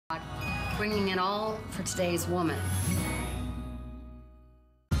bringing it all for today's woman.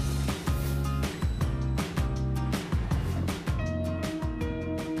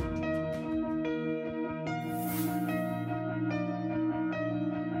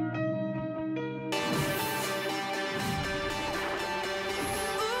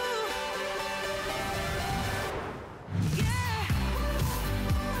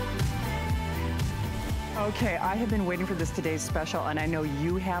 Okay, I have been waiting for this today's special, and I know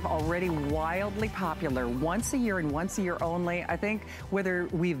you have already. Wildly popular, once a year and once a year only. I think whether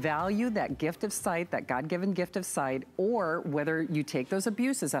we value that gift of sight, that God-given gift of sight, or whether you take those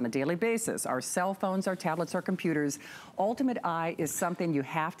abuses on a daily basis, our cell phones, our tablets, our computers, Ultimate Eye is something you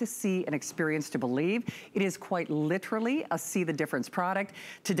have to see and experience to believe. It is quite literally a see the difference product.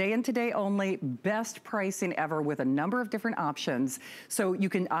 Today and today only, best pricing ever with a number of different options. So you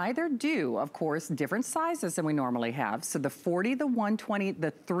can either do, of course, different sizes than we normally have. So the 40, the 120,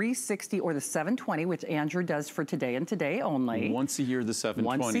 the 360, or the 720, which Andrew does for today and today only. Once a year, the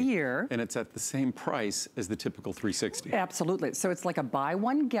 720. Once a year. And it's at the same price as the typical 360. Absolutely. So it's like a buy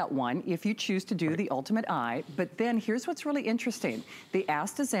one, get one if you choose to do the Ultimate Eye. But then here's what's really interesting. The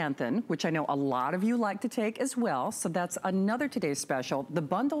astaxanthin, which I know a lot of you like to take as well, so that's another today's special. The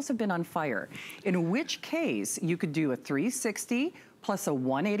bundles have been on fire, in which case you could do a 360 plus a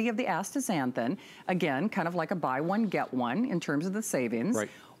 180 of the astaxanthin. Again, kind of like a buy one, get one in terms of the savings. Right.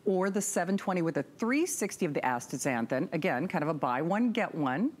 Or the 720 with a 360 of the astaxanthin. Again, kind of a buy one, get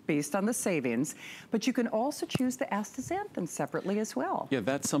one based on the savings. But you can also choose the astaxanthin separately as well. Yeah,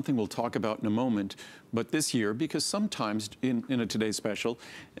 that's something we'll talk about in a moment. But this year, because sometimes in a today's special,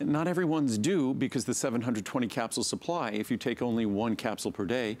 not everyone's due because the 720 capsule supply, if you take only one capsule per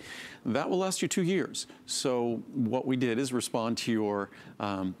day, that will last you 2 years. So what we did is respond to your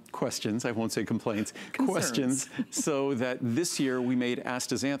questions, I won't say complaints, questions, so that this year we made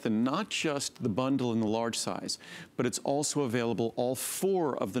astaxanthin not just the bundle in the large size, but it's also available, all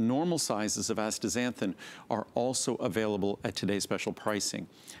 4 of the normal sizes of astaxanthin are also available at today's special pricing.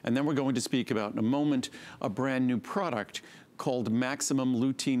 And then we're going to speak about in a moment a brand new product called Maximum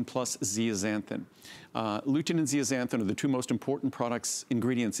Lutein plus Zeaxanthin. Lutein and zeaxanthin are the 2 most important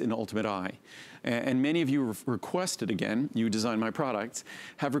ingredients in Ultimate Eye. And many of you have requested, again, you design my products,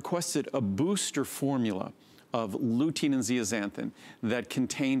 have requested a booster formula of lutein and zeaxanthin that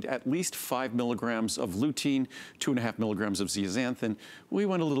contained at least 5 milligrams of lutein, 2.5 milligrams of zeaxanthin. We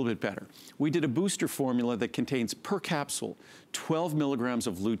went a little bit better. We did a booster formula that contains per capsule 12 milligrams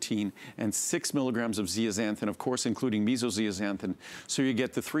of lutein and 6 milligrams of zeaxanthin, of course, including mesozeaxanthin. So you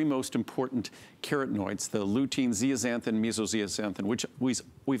get the 3 most important carotenoids, the lutein, zeaxanthin, mesozeaxanthin, which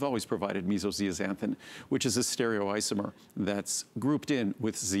we've always provided mesozeaxanthin, which is a stereoisomer that's grouped in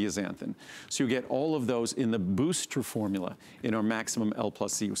with zeaxanthin. So you get all of those in the booster formula in our Maximum L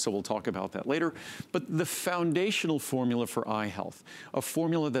plus C. So we'll talk about that later. But the foundational formula for eye health, a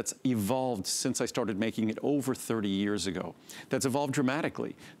formula that's evolved since I started making it over 30 years ago. That's evolved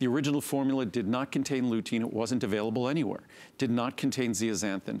dramatically. The original formula did not contain lutein. It wasn't available anywhere. Did not contain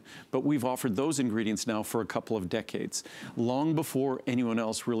zeaxanthin. But we've offered those ingredients now for a couple of decades, long before anyone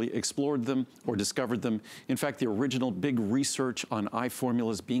else really explored them or discovered them. In fact, the original big research on eye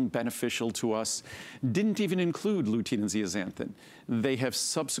formulas being beneficial to us didn't even include lutein and zeaxanthin. They have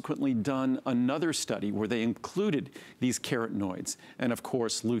subsequently done another study where they included these carotenoids. And of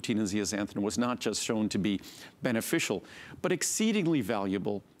course, lutein and zeaxanthin was not just shown to be beneficial, but exceedingly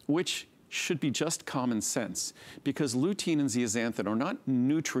valuable, which should be just common sense, because lutein and zeaxanthin are not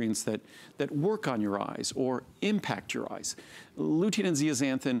nutrients that work on your eyes or impact your eyes. Lutein and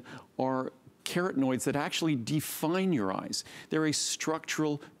zeaxanthin are carotenoids that actually define your eyes. They're a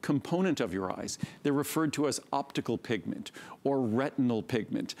structural component of your eyes. They're referred to as optical pigment or retinal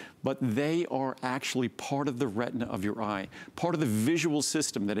pigment, but they are actually part of the retina of your eye, part of the visual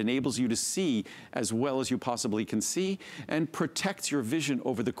system that enables you to see as well as you possibly can see and protects your vision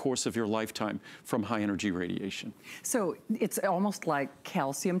over the course of your lifetime from high energy radiation. So it's almost like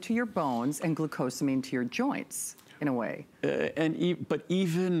calcium to your bones and glucosamine to your joints, in a way. But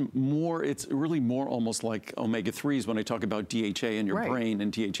even more, it's really more almost like omega-3s when I talk about DHA in your brain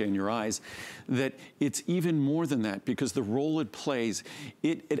and DHA in your eyes, that it's even more than that, because the role it plays,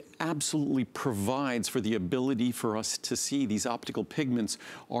 it absolutely provides for the ability for us to see. These optical pigments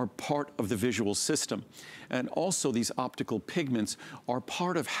are part of the visual system. And also these optical pigments are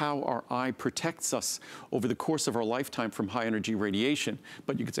part of how our eye protects us over the course of our lifetime from high energy radiation.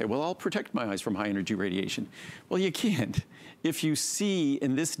 But you could say, well, I'll protect my eyes from high energy radiation. Well, you can't. If you see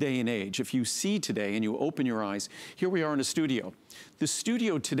in this day and age, if you see today and you open your eyes, here we are in a studio. The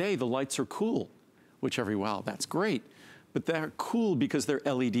studio today, the lights are cool, which wow, that's great. but they're cool because they're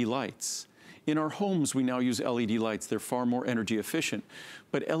LED lights. In our homes, we now use LED lights. They're far more energy efficient.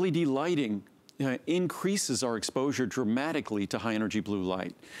 But LED lighting increases our exposure dramatically to high energy blue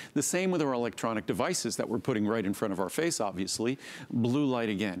light. The same with our electronic devices that we're putting right in front of our face, obviously, blue light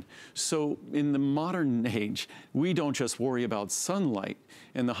again. So in the modern age, we don't just worry about sunlight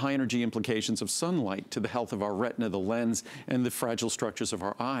and the high energy implications of sunlight to the health of our retina, the lens, and the fragile structures of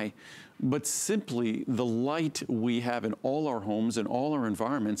our eye, but simply the light we have in all our homes and all our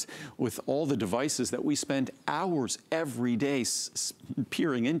environments with all the devices that we spend hours every day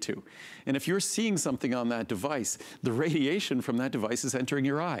peering into. And if you're seeing something on that device, the radiation from that device is entering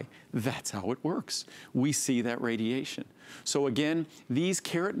your eye. That's how it works. We see that radiation. So again, these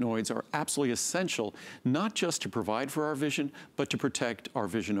carotenoids are absolutely essential, not just to provide for our vision, but to protect our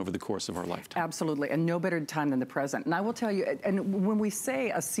vision over the course of our lifetime. Absolutely, and no better time than the present. And I will tell you, and when we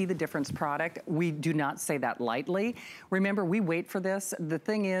say a see the difference product, we do not say that lightly. Remember, we wait for this. The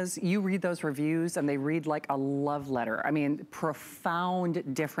thing is, you read those reviews and they read like a love letter. I mean,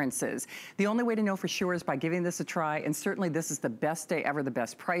 profound differences. The only way to know for sure is by giving this a try, and certainly this is the best day ever, the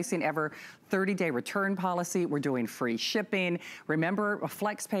best pricing ever, 30-day return policy. We're doing free shipping. Remember, a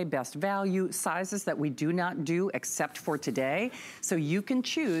flex pay, best value, sizes that we do not do except for today. So you can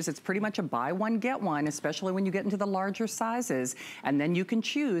choose, it's pretty much a buy one, get one, especially when you get into the larger sizes. And then you can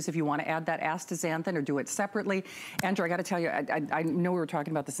choose if you want to add that astaxanthin or do it separately. Andrew, I got to tell you, I know we were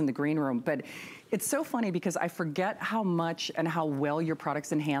talking about this in the green room, but it's so funny because I forget how much and how well your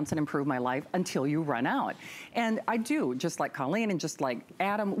products enhance and improve my life until you run out. And I do, just like Colleen and just like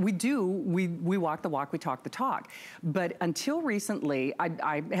Adam, we walk the walk, we talk the talk. But until recently,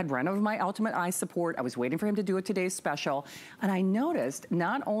 I had run over my Ultimate Eye Support. I was waiting for him to do a today's special. And I noticed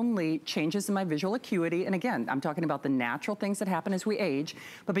not only changes in my visual acuity, and again, I'm talking about the natural things that happen as we age,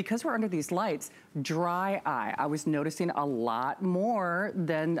 but because we're under these lights, dry eye. I was noticing a lot more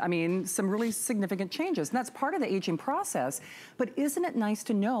than, I mean, some really significant changes. And that's part of the aging process. But isn't it nice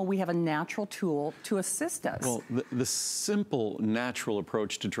to know we have a natural tool to assist us? Well, the simple, natural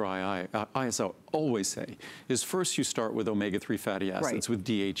approach to dry eye, as I always say, is first you start with omega-3 fatty acids, with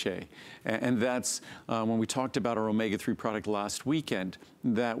DHA. And that's when we talked about our omega-3 product last weekend,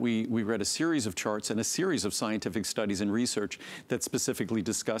 that we read a series of charts and a series of scientific studies and research that specifically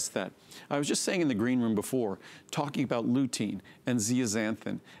discussed that. I was just saying in the green room before, talking about lutein and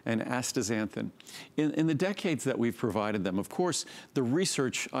zeaxanthin and astaxanthin. In the decades that we've provided them, of course, the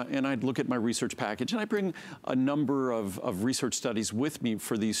research, and I'd look at my research package, and I bring a number of research studies with me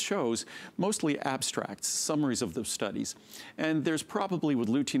for these shows, mostly abstracts, summaries of those studies. And there's probably, with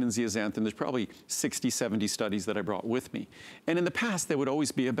lutein and zeaxanthin, there's probably 60, 70 studies that I brought with me. And in the past, they would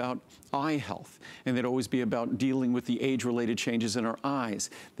always be about eye health, and they'd always be about dealing with the age-related changes in our eyes.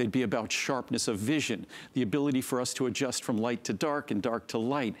 They'd be about sharpness of vision, the ability for us to adjust from light to dark and dark to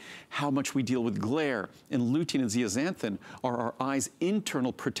light, how much we deal with glare. And lutein and zeaxanthin are our eye's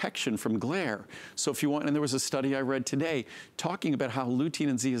internal protection from glare. So if you want, and there was a study I read today talking about how lutein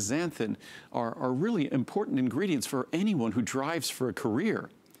and zeaxanthin are really important ingredients for anyone who drives for a career.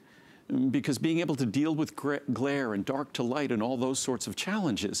 Because being able to deal with glare and dark to light and all those sorts of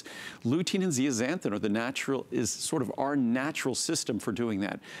challenges, lutein and zeaxanthin are the natural, is sort of our natural system for doing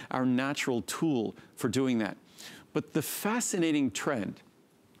that, our natural tool for doing that. But the fascinating trend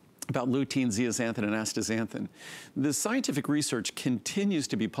about lutein, zeaxanthin, and astaxanthin, the scientific research continues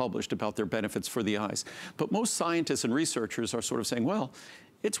to be published about their benefits for the eyes. But most scientists and researchers are sort of saying, well,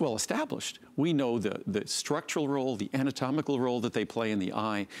 it's well established. We know the structural role, the anatomical role that they play in the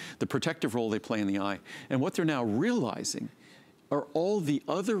eye, the protective role they play in the eye. And what they're now realizing are all the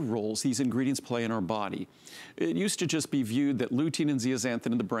other roles these ingredients play in our body. It used to just be viewed that lutein and zeaxanthin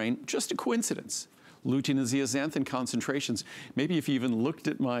in the brain, just a coincidence. Lutein and zeaxanthin concentrations, maybe if you even looked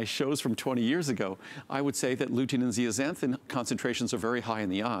at my shows from 20 years ago, I would say that lutein and zeaxanthin concentrations are very high in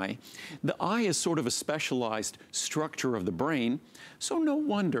the eye. The eye is sort of a specialized structure of the brain, so no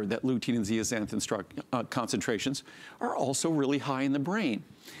wonder that lutein and zeaxanthin concentrations are also really high in the brain.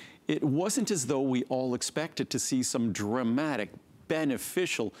 It wasn't as though we all expected to see some dramatic,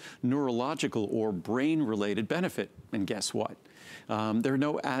 beneficial neurological or brain-related benefit, and guess what? There are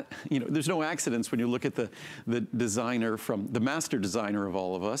no, there's no accidents when you look at the designer the master designer of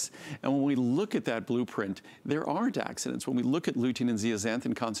all of us. And when we look at that blueprint, there aren't accidents. When we look at lutein and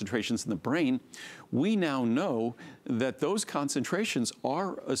zeaxanthin concentrations in the brain, we now know that those concentrations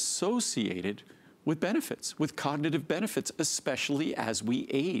are associated with benefits, with cognitive benefits, especially as we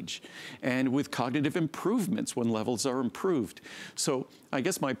age, and with cognitive improvements when levels are improved. So I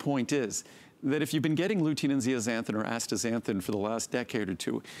guess my point is, that if you've been getting lutein and zeaxanthin or astaxanthin for the last decade or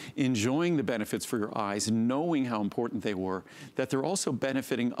two, enjoying the benefits for your eyes, knowing how important they were, that they're also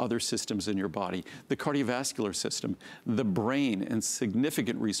benefiting other systems in your body, the cardiovascular system, the brain, and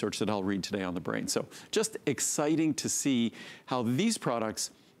significant research that I'll read today on the brain. So just exciting to see how these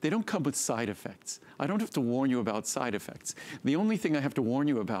products, they don't come with side effects. I don't have to warn you about side effects. The only thing I have to warn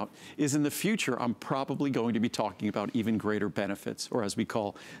you about is in the future, I'm probably going to be talking about even greater benefits, or as we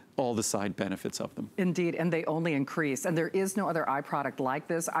call all the side benefits of them. Indeed, and they only increase. And there is no other eye product like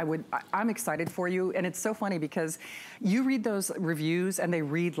this. I'm excited for you. And it's so funny because you read those reviews and they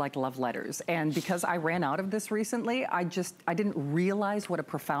read like love letters. And because I ran out of this recently, I didn't realize what a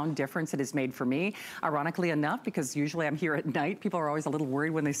profound difference it has made for me. Ironically enough, because usually I'm here at night, people are always a little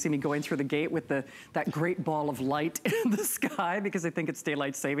worried when they see me going through the gate with that great ball of light in the sky because they think it's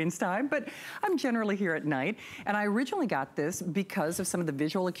daylight savings time. But I'm generally here at night. And I originally got this because of some of the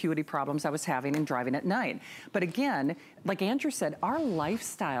visual acuity problems I was having in driving at night. But again, like Andrew said, our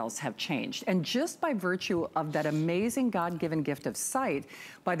lifestyles have changed. And just by virtue of that amazing God-given gift of sight,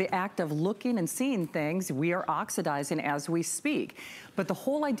 by the act of looking and seeing things, we are oxidizing as we speak. But the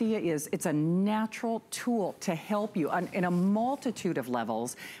whole idea is it's a natural tool to help you in a multitude of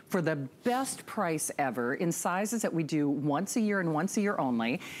levels for the best price ever in sizes that we do once a year and once a year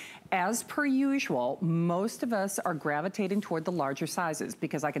only. As per usual, most of us are gravitating toward the larger sizes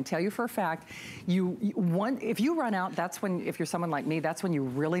because I can tell you for a fact, if you run out, that's when, if you're someone like me, that's when you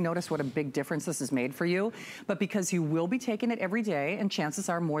really notice what a big difference this has made for you. But because you will be taking it every day, and chances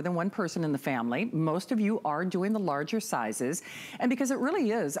are more than one person in the family, most of you are doing the larger sizes. And because it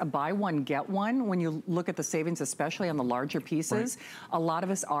really is a buy one, get one, when you look at the savings, especially on the larger pieces, right. A lot of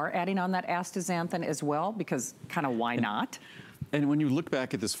us are adding on that astaxanthin as well because kind of why not? And when you look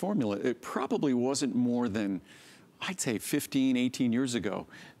back at this formula, it probably wasn't more than, I'd say 15, 18 years ago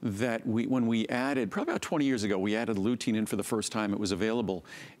that when we added, probably about 20 years ago, we added lutein in for the first time it was available.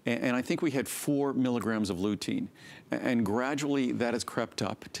 And I think we had 4 milligrams of lutein. And gradually that has crept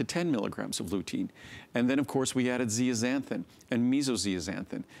up to 10 milligrams of lutein. And then of course we added zeaxanthin and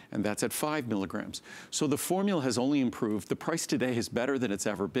mesozeaxanthin, and that's at 5 milligrams. So the formula has only improved. The price today is better than it's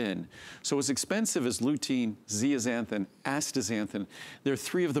ever been. So as expensive as lutein, zeaxanthin, astaxanthin, they're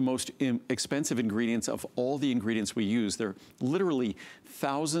 3 of the most expensive ingredients of all the ingredients we use. They're literally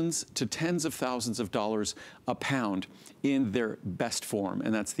thousands to tens of thousands of dollars a pound in their best form,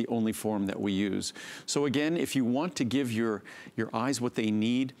 and that's the only form that we use. So again, if you want to give your eyes what they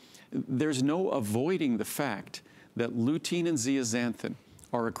need, there's no avoiding the fact that lutein and zeaxanthin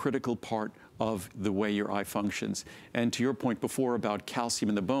are a critical part of the way your eye functions. And to your point before about calcium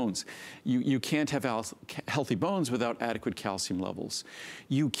in the bones, you can't have healthy bones without adequate calcium levels.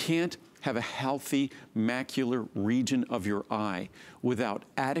 You can't have a healthy macular region of your eye without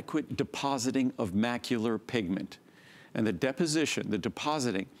adequate depositing of macular pigment. And the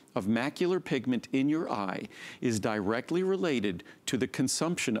depositing of macular pigment in your eye is directly related to the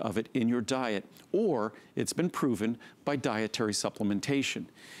consumption of it in your diet, or it's been proven by dietary supplementation.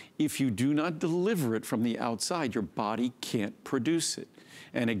 If you do not deliver it from the outside, your body can't produce it.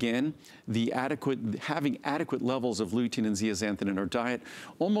 And again, having adequate levels of lutein and zeaxanthin in our diet,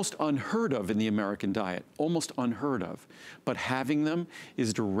 almost unheard of in the American diet, almost unheard of. But having them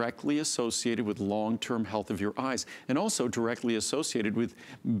is directly associated with long-term health of your eyes, and also directly associated with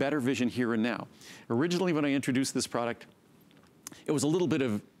better vision here and now. Originally, when I introduced this product, it was a little bit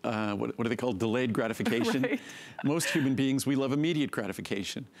of, what do they call, delayed gratification. Right. Most human beings, we love immediate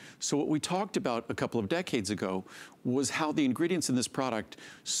gratification. So what we talked about a couple of decades ago was how the ingredients in this product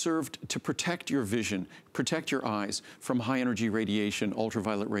served to protect your vision, protect your eyes from high energy radiation,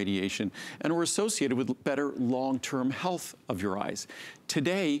 ultraviolet radiation, and were associated with better long-term health of your eyes.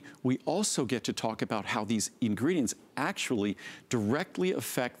 Today, we also get to talk about how these ingredients actually directly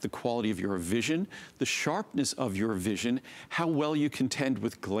affect the quality of your vision, the sharpness of your vision, how well you contend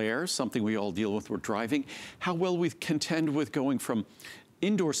with glare, something we all deal with when we're driving, how well we contend with going from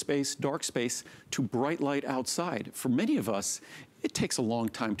indoor space, dark space, to bright light outside. For many of us, it takes a long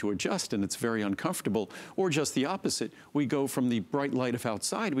time to adjust and it's very uncomfortable, or just the opposite. We go from the bright light of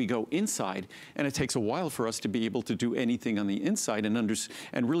outside, we go inside, and it takes a while for us to be able to do anything on the inside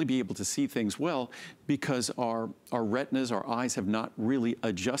and really be able to see things well, because our retinas, our eyes have not really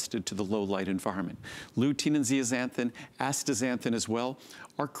adjusted to the low light environment. Lutein and zeaxanthin, astaxanthin as well,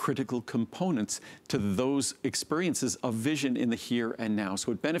 are critical components to those experiences of vision in the here and now.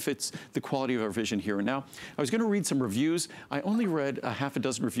 So it benefits the quality of our vision here and now. I was going to read some reviews. I only read a half a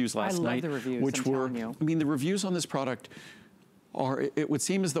dozen reviews last night. I love the reviews, which were, I mean, the reviews on this product are, it would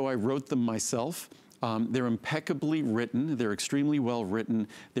seem as though I wrote them myself. They're impeccably written. They're extremely well written.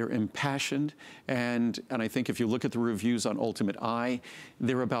 They're impassioned. And I think if you look at the reviews on Ultimate Eye,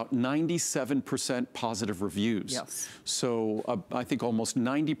 they're about 97% positive reviews. Yes. So I think almost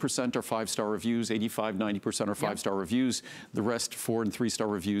 90% are 5-star reviews, 85, 90% are 5-star reviews, the rest 4- and 3-star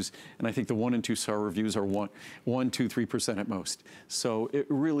reviews. And I think the 1- and 2-star reviews are 1, 2, 3% at most. So it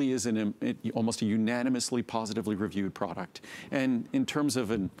really is almost a unanimously positively reviewed product. And in terms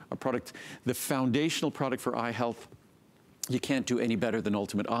of a product, the foundational product for eye health, you can't do any better than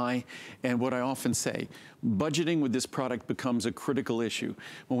Ultimate Eye. And what I often say, budgeting with this product becomes a critical issue.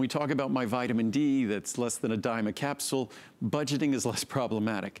 When we talk about my vitamin D that's less than $0.10 a capsule, budgeting is less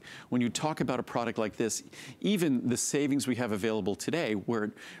problematic. When you talk about a product like this, even the savings we have available today, where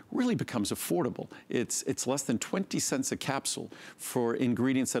it really becomes affordable, it's less than 20 cents a capsule for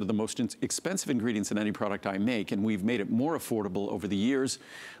ingredients that are the most expensive ingredients in any product I make, and we've made it more affordable over the years.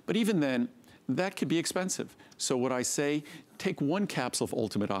 But even then, that could be expensive. So what I say, take 1 capsule of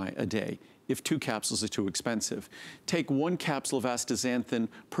Ultimate Eye a day. If 2 capsules is too expensive, take 1 capsule of astaxanthin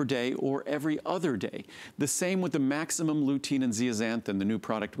per day or every other day. The same with the maximum lutein and zeaxanthin, the new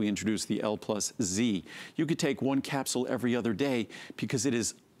product we introduced, the L+Z. You could take 1 capsule every other day because it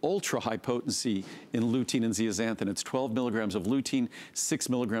is ultra high potency in lutein and zeaxanthin. It's 12 milligrams of lutein, 6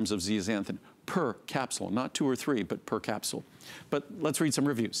 milligrams of zeaxanthin per capsule, not 2 or 3, but per capsule. But let's read some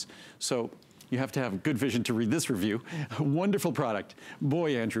reviews. So you have to have good vision to read this review. Wonderful product.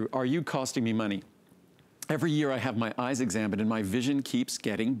 Boy, Andrew, are you costing me money. Every year I have my eyes examined and my vision keeps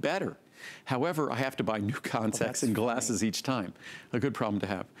getting better. However, I have to buy new contacts and glasses each time. A good problem to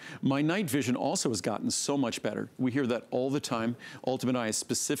have. My night vision also has gotten so much better. We hear that all the time. Ultimate Eye is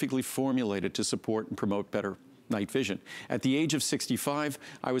specifically formulated to support and promote better night vision. At the age of 65,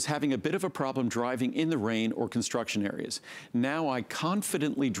 I was having a bit of a problem driving in the rain or construction areas. Now I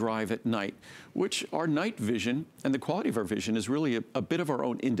confidently drive at night, which our night vision and the quality of our vision is really a bit of our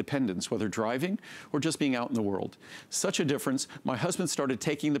own independence, whether driving or just being out in the world. Such a difference. My husband started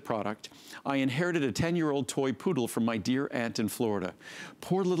taking the product. I inherited a 10-year-old toy poodle from my dear aunt in Florida.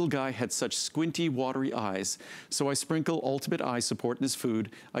 Poor little guy had such squinty, watery eyes, so I sprinkle Ultimate Eye support in his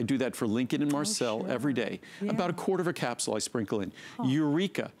food. I do that for Lincoln and Marcel every day. Yeah. About a quarter of a capsule I sprinkle in.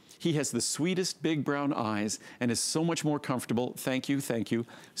 Eureka! He has the sweetest big brown eyes and is so much more comfortable. Thank you, thank you.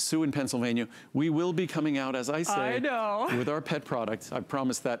 Sue in Pennsylvania, we will be coming out, as I say, with our pet products. I've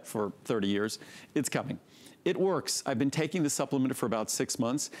promised that for 30 years. It's coming. It works. I've been taking the supplement for about 6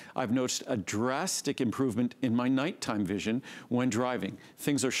 months. I've noticed a drastic improvement in my nighttime vision when driving.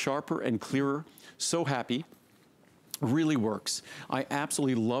 Things are sharper and clearer. So happy. Really works. I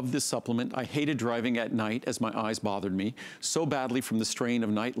absolutely love this supplement. I hated driving at night as my eyes bothered me so badly from the strain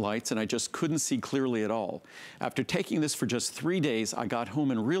of night lights, and I just couldn't see clearly at all. After taking this for just 3 days, I got home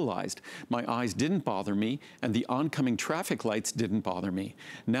and realized my eyes didn't bother me and the oncoming traffic lights didn't bother me.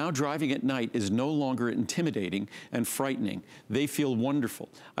 Now driving at night is no longer intimidating and frightening. They feel wonderful.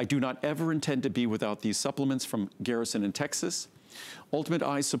 I do not ever intend to be without these supplements from Garrison in Texas. Ultimate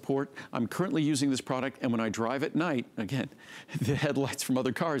Eye Support, I'm currently using this product, and when I drive at night, again, the headlights from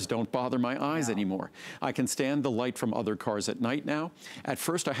other cars don't bother my eyes anymore. I can stand the light from other cars at night now. At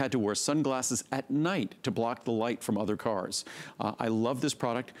first, I had to wear sunglasses at night to block the light from other cars. I love this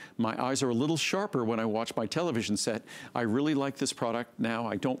product. My eyes are a little sharper when I watch my television set. I really like this product now.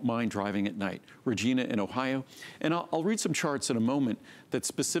 I don't mind driving at night. Regina in Ohio. And I'll read some charts in a moment that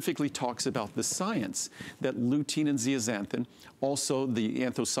specifically talks about the science that lutein and zeaxanthin, also the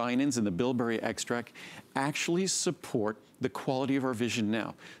anthocyanins and the bilberry extract, actually support the quality of our vision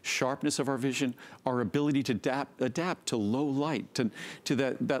now, sharpness of our vision, our ability to adapt to low light, to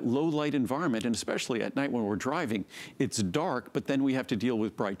that low light environment, and especially at night when we're driving. It's dark, but then we have to deal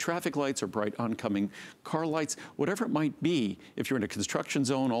with bright traffic lights or bright oncoming car lights, whatever it might be. If you're in a construction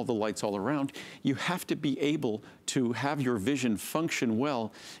zone, all the lights all around, you have to be able to have your vision function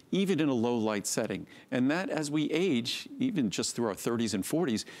well, even in a low light setting. And that, as we age, even just through our 30s and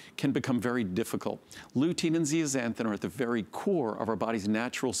 40s, can become very difficult. Lutein and zeaxanthin are at the very core of our body's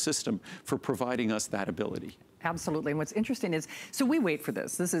natural system for providing us that ability. Absolutely. And what's interesting is, so we wait for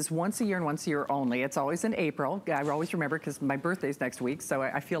this. This is once a year and once a year only. It's always in April. I always remember because my birthday's next week, so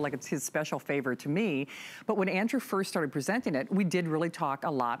I feel like it's his special favor to me. But when Andrew first started presenting it, we did really talk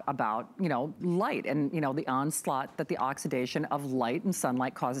a lot about, you know, light and, you know, the onslaught that the oxidation of light and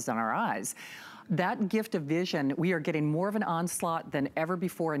sunlight causes on our eyes. That gift of vision, we are getting more of an onslaught than ever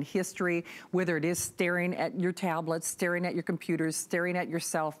before in history, whether it is staring at your tablets, staring at your computers, staring at your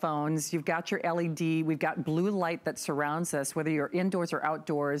cell phones. You've got your LED, we've got blue light that surrounds us, whether you're indoors or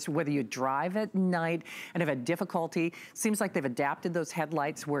outdoors, whether you drive at night and have had difficulty. Seems like they've adapted those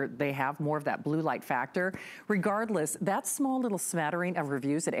headlights where they have more of that blue light factor. Regardless, that small little smattering of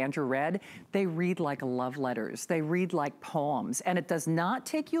reviews that Andrew read, they read like love letters. They read like poems. And it does not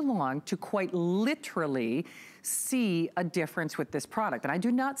take you long to quite literally see a difference with this product. And I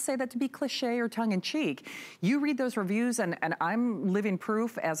do not say that to be cliche or tongue-in-cheek. You read those reviews, and I'm living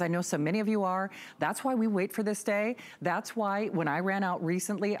proof, as I know so many of you are. That's why we wait for this day. That's why when I ran out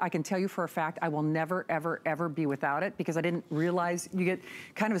recently, I can tell you for a fact I will never, ever, ever be without it, because I didn't realize, you get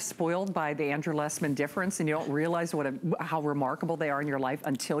kind of spoiled by the Andrew Lessman difference, and you don't realize how remarkable they are in your life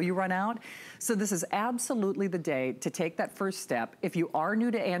until you run out. So this is absolutely the day to take that first step. If you are new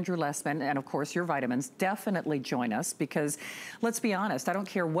to Andrew Lessman, and of course your vitamins, definitely join us, because let's be honest, I don't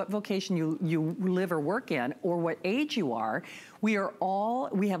care what vocation you live or work in or what age you are, we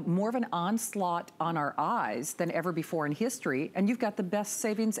have more of an onslaught on our eyes than ever before in history, and you've got the best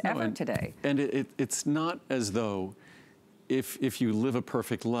savings ever today. And it's not as though if you live a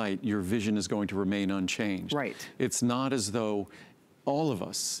perfect light, your vision is going to remain unchanged. Right. It's not as though all of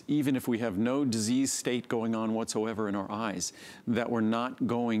us, even if we have no disease state going on whatsoever in our eyes, that we're not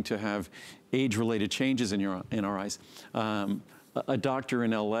going to have age-related changes in our eyes. A doctor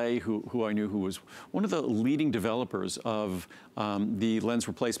in LA who I knew, who was one of the leading developers of the lens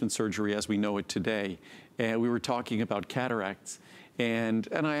replacement surgery as we know it today, and we were talking about cataracts, and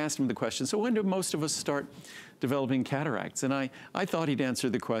I asked him the question, so when do most of us start developing cataracts? And I thought he'd answer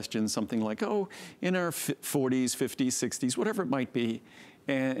the question something like, oh, in our 40s, 50s, 60s, whatever it might be.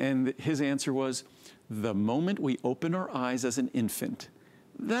 And his answer was, the moment we open our eyes as an infant,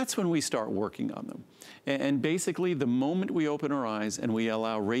 that's when we start working on them. And basically, the moment we open our eyes and we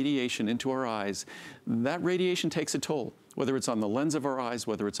allow radiation into our eyes, that radiation takes a toll, whether it's on the lens of our eyes,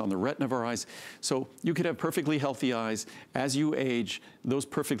 whether it's on the retina of our eyes. So you could have perfectly healthy eyes. As you age, those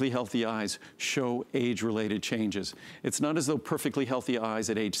perfectly healthy eyes show age-related changes. It's not as though perfectly healthy eyes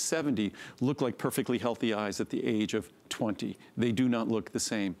at age 70 look like perfectly healthy eyes at the age of 20. They do not look the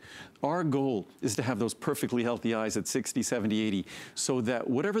same. Our goal is to have those perfectly healthy eyes at 60, 70, 80, so that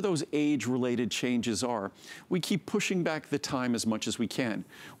whatever those age-related changes are, we keep pushing back the time as much as we can.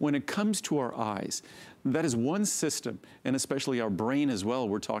 When it comes to our eyes, that is one system, and especially our brain as well,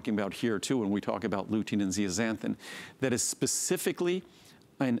 we're talking about here too when we talk about lutein and zeaxanthin, that is specifically,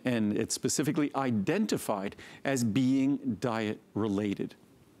 and it's specifically identified as being diet related.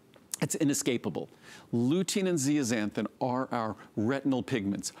 It's inescapable. Lutein and zeaxanthin are our retinal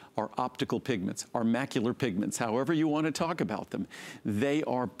pigments, our optical pigments, our macular pigments, however you want to talk about them. They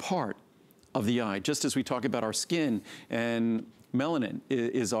are part of the eye, just as we talk about our skin, and melanin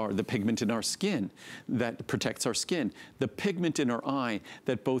is the pigment in our skin that protects our skin. The pigment in our eye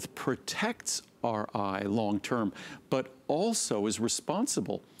that both protects our eye long term, but also is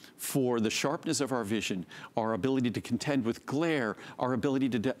responsible for the sharpness of our vision, our ability to contend with glare, our ability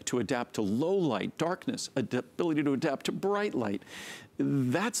to adapt to low light, darkness, ability to adapt to bright light.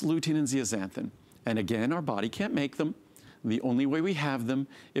 That's lutein and zeaxanthin. And again, our body can't make them. The only way we have them,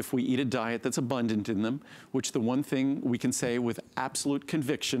 if we eat a diet that's abundant in them, which the one thing we can say with absolute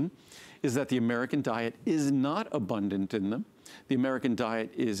conviction is that the American diet is not abundant in them. The American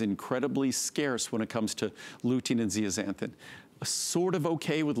diet is incredibly scarce when it comes to lutein and zeaxanthin. Sort of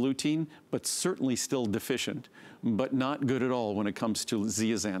okay with lutein, but certainly still deficient, but not good at all when it comes to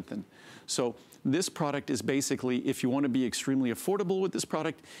zeaxanthin. So this product is basically, if you want to be extremely affordable with this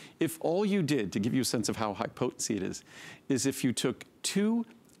product, if all you did, to give you a sense of how high potency it is if you took 2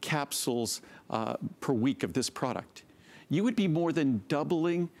 capsules per week of this product, you would be more than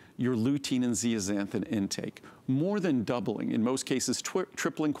doubling your lutein and zeaxanthin intake. More than doubling, in most cases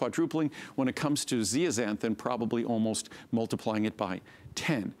tripling, quadrupling. When it comes to zeaxanthin, probably almost multiplying it by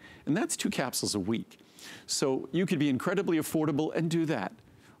 10. And that's 2 capsules a week. So you could be incredibly affordable and do that.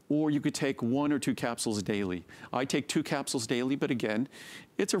 Or you could take 1 or 2 capsules daily. I take 2 capsules daily, but again,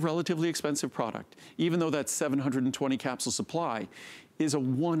 it's a relatively expensive product. Even though that 720 capsule supply is a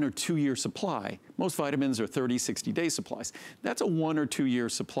 1 or 2 year supply. Most vitamins are 30, 60 day supplies. That's a 1 or 2 year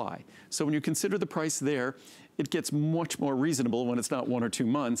supply. So when you consider the price there, it gets much more reasonable when it's not 1 or 2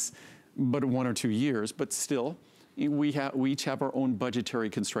 months, but 1 or 2 years. But still, we each have our own budgetary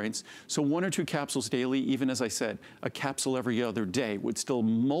constraints. So 1 or 2 capsules daily, even as I said, a capsule every other day would still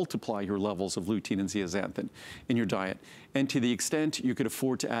multiply your levels of lutein and zeaxanthin in your diet. And to the extent you could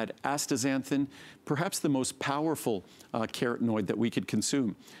afford to add astaxanthin, perhaps the most powerful carotenoid that we could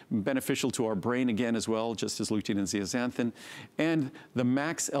consume, beneficial to our brain again as well, just as lutein and zeaxanthin, and the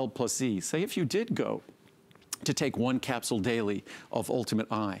Max L plus Z. Say if you did go to take 1 capsule daily of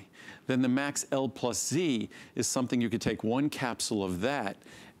Ultimate Eye, then the Max L plus Z is something you could take 1 capsule of that,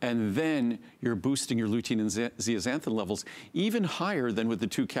 and then you're boosting your lutein and zeaxanthin levels even higher than with the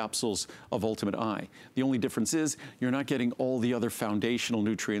 2 capsules of Ultimate Eye. The only difference is you're not getting all the other foundational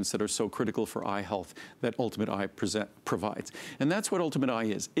nutrients that are so critical for eye health that Ultimate Eye provides. And that's what Ultimate Eye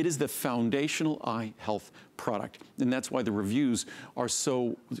is. It is the foundational eye health product. And that's why the reviews are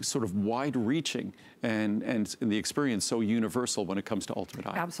so sort of wide-reaching and the experience so universal when it comes to Ultimate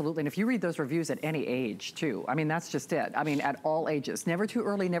Eye. Absolutely, and if you read those reviews at any age too, I mean, that's just it. I mean, at all ages. Never too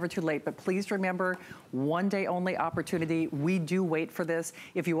early, never too late, but please remember, 1 day only opportunity. We do wait for this.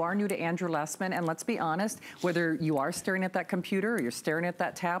 If you are new to Andrew Lessman, and let's be honest, whether you are staring at that computer, or you're staring at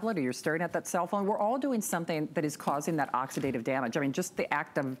that tablet, or you're staring at that cell phone, we're all doing something that is causing that oxidative damage. I mean, just the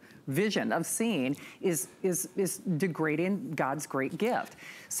act of vision, of seeing, is degrading God's great gift.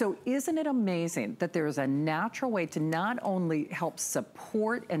 So isn't it amazing that there is a natural way to not only help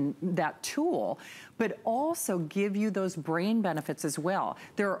support that tool, but also give you those brain benefits as well.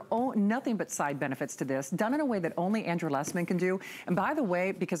 There are nothing but side benefits to this, done in a way that only Andrew Lessman can do. And by the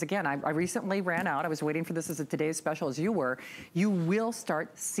way, because again, I recently ran out, I was waiting for this as a today's special as you were, you will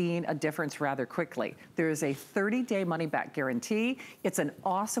start seeing a difference rather quickly. There is a 30-day money-back guarantee. It's an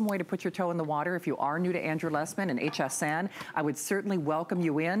awesome way to put your toe in the water. If you are new to Andrew Lessman and HSN, I would certainly welcome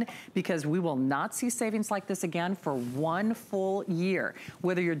you in, because we will not see savings like this again for 1 full year.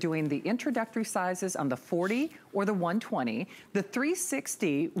 Whether you're doing the introductory sizes on the 40 or the 120, the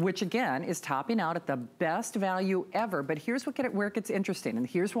 360, which again is topping out at the best value ever, but here's where it gets interesting, and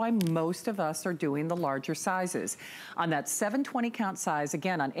here's why most of us are doing the larger sizes. On that 720 count size,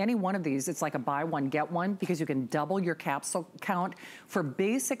 again, on any one of these, it's like a buy one, get one, because you can double your capsule count for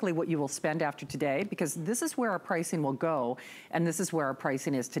basically what you will spend after today, because this is where our pricing will go, and this is where our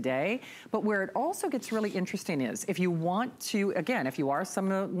pricing is today. But where it also gets really interesting is, if you want to, again, if you are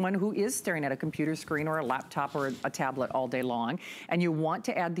someone who is staring at a computer screen or a laptop or a tablet all day long, and you want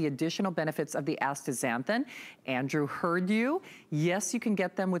to add the additional benefits of the astaxanthin, Andrew heard you. Yes, you can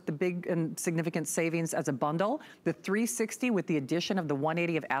get them with the big and significant savings as a bundle. The 360 with the addition of the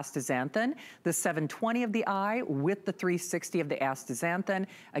 180 of astaxanthin, the 720 of the eye with the 360 of the astaxanthin.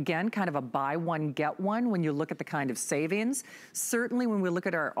 Again, kind of a buy one, get one when you look at the kind of savings. Certainly when we look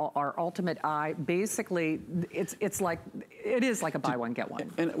at our Ultimate Eye, basically it is like a buy one, get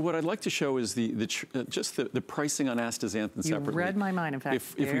one. And what I'd like to show is just the pricing on astaxanthin separately. You read my mind, in fact.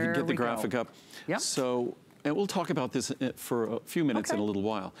 If we could get the graphic up. Yep. So, and we'll talk about this for a few minutes in a little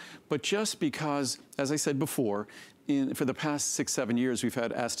while. But just because, as I said before, for the past 6-7 years, we've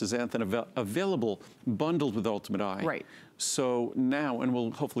had astaxanthin available bundled with Ultimate Eye. Right. So now, and we'll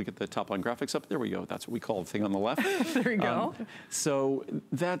hopefully get the top line graphics up. There we go. That's what we call the thing on the left. There you go. So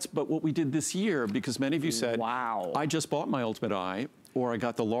but what we did this year, because many of you said, wow, I just bought my Ultimate Eye, or I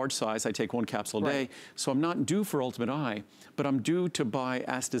got the large size, I take 1 capsule a day, so I'm not due for Ultimate Eye, but I'm due to buy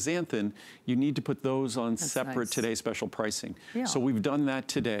astaxanthin. You need to put those on separate Today Special pricing. Yeah. So we've done that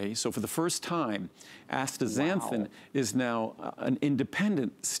today. So for the first time, astaxanthin is now an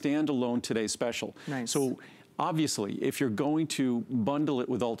independent, standalone Today Special. Nice. So obviously, if you're going to bundle it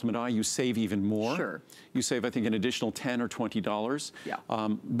with Ultimate Eye, you save even more. Sure. You save, I think, an additional $10 or $20. Yeah.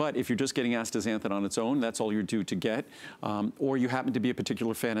 But if you're just getting astaxanthin on its own, that's all you're due to get. Or you happen to be a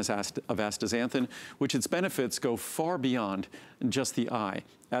particular fan of astaxanthin, which its benefits go far beyond just the eye.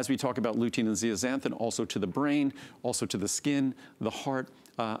 As we talk about lutein and zeaxanthin, also to the brain, also to the skin, the heart.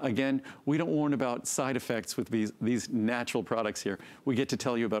 Again, we don't warn about side effects with these natural products here. We get to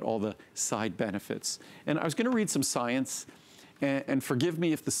tell you about all the side benefits. And I was going to read some science, and forgive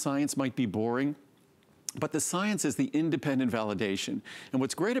me if the science might be boring, but the science is the independent validation. And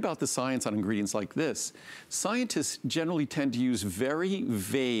what's great about the science on ingredients like this, scientists generally tend to use very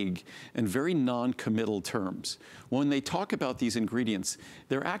vague and very non-committal terms. When they talk about these ingredients,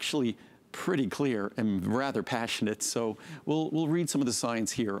 they're actually pretty clear and rather passionate. So we'll read some of the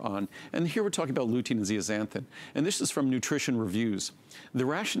science here on. And here we're talking about lutein and zeaxanthin. And this is from Nutrition Reviews. The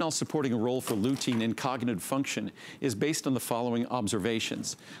rationale supporting a role for lutein in cognitive function is based on the following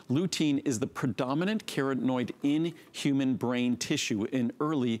observations. Lutein is the predominant carotenoid in human brain tissue in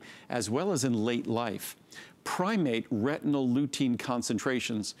early as well as in late life. primate retinal lutein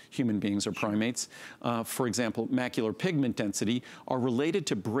concentrations, human beings are primates, for example, macular pigment density, are related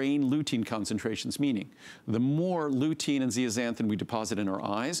to brain lutein concentrations, meaning the more lutein and zeaxanthin we deposit in our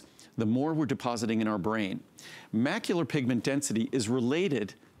eyes, the more we're depositing in our brain. Macular pigment density is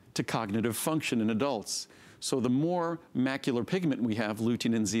related to cognitive function in adults. So the more macular pigment we have,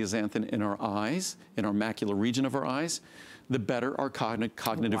 lutein and zeaxanthin in our eyes, in our macular region of our eyes, the better our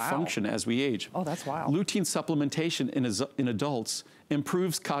cognitive function as we age. Oh, that's wild. Lutein supplementation in adults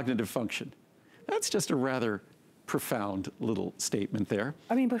improves cognitive function. That's just a rather profound little statement there.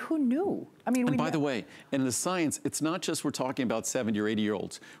 I mean, but who knew? I mean, and by the way, in the science, it's not just we're talking about 70 or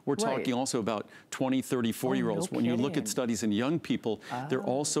 80-year-olds. We're talking also about 20, 30, 40-year-olds. No when you look kidding. at studies in young people, they're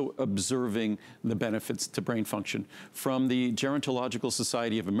also observing the benefits to brain function. From the Gerontological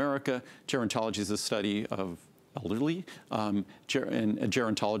Society of America, gerontology is a study of elderly, and a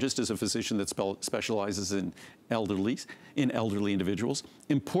gerontologist is a physician that specializes in elderly individuals.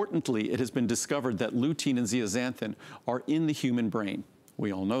 Importantly, it has been discovered that lutein and zeaxanthin are in the human brain.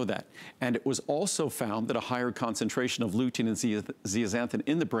 We all know that. And it was also found that a higher concentration of lutein and zeaxanthin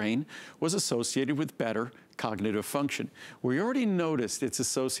in the brain was associated with better cognitive function. We already noticed it's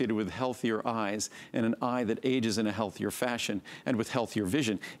associated with healthier eyes and an eye that ages in a healthier fashion and with healthier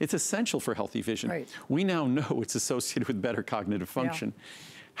vision. It's essential for healthy vision. Right. We now know it's associated with better cognitive function. Yeah.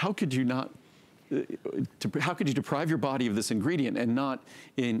 How could you not how could you deprive your body of this ingredient and not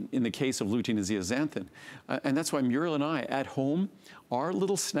in the case of lutein and zeaxanthin? And that's why Muriel and I at home, our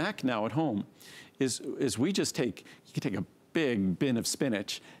little snack now at home is we just take, you can take a big bin of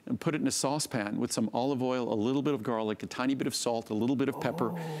spinach and put it in a saucepan with some olive oil, a little bit of garlic, a tiny bit of salt, a little bit of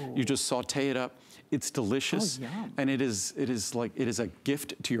pepper. You just saute it up. It's delicious. And it is a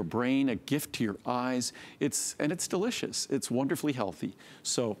gift to your brain, a gift to your eyes. And it's delicious. It's wonderfully healthy.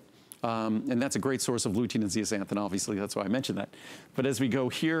 So, and that's a great source of lutein and zeaxanthin, obviously. That's why I mentioned that. But as we go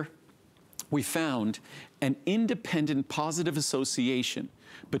here, we found an independent positive association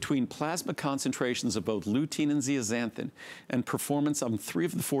between plasma concentrations of both lutein and zeaxanthin and performance on 3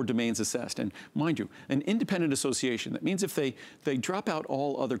 of the 4 domains assessed. And mind you, an independent association. That means if they drop out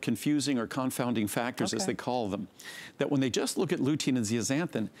all other confusing or confounding factors, as they call them, that when they just look at lutein and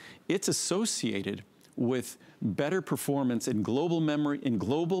zeaxanthin, it's associated with better performance in global memory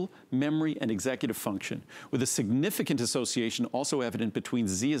and executive function, with a significant association also evident between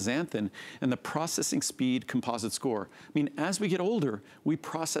zeaxanthin and the processing speed composite score. I mean, as we get older, we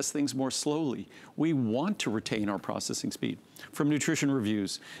process things more slowly. We want to retain our processing speed. From Nutrition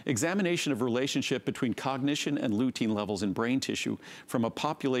Reviews, examination of relationship between cognition and lutein levels in brain tissue from a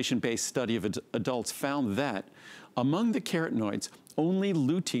population-based study of adults found that among the carotenoids, only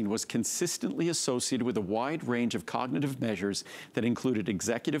lutein was consistently associated with a wide range of cognitive measures that included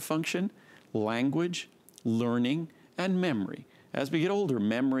executive function, language, learning, and memory. As we get older,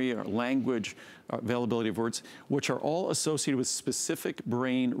 memory or language, or availability of words, which are all associated with specific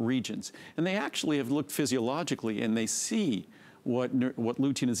brain regions. And they actually have looked physiologically and they see what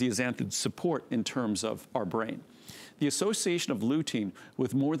lutein and zeaxanthin support in terms of our brain. The association of lutein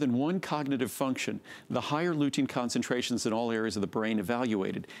with more than one cognitive function, the higher lutein concentrations in all areas of the brain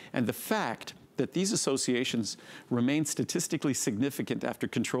evaluated, and the fact that these associations remain statistically significant after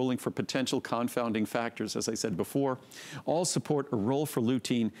controlling for potential confounding factors, as I said before, all support a role for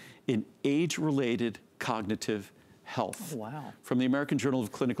lutein in age-related cognitive health. Oh, wow. From the American Journal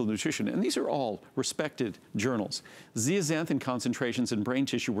of Clinical Nutrition, and these are all respected journals. Zeaxanthin concentrations in brain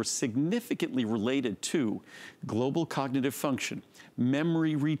tissue were significantly related to global cognitive function,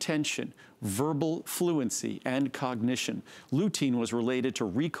 memory retention, verbal fluency, and cognition. Lutein was related to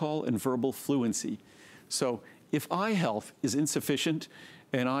recall and verbal fluency. So if eye health is insufficient,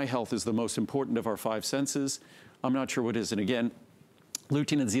 and eye health is the most important of our 5 senses, I'm not sure what is. And again,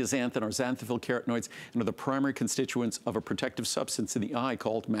 lutein and zeaxanthin are xanthophyll carotenoids and are the primary constituents of a protective substance in the eye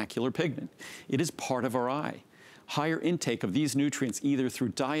called macular pigment. It is part of our eye. Higher intake of these nutrients, either through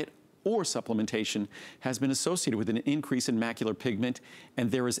diet or supplementation, has been associated with an increase in macular pigment,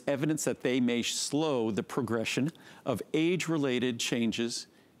 and there is evidence that they may slow the progression of age-related changes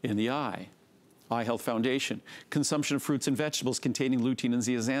in the eye. Eye Health Foundation. Consumption of fruits and vegetables containing lutein and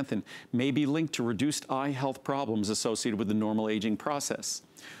zeaxanthin may be linked to reduced eye health problems associated with the normal aging process.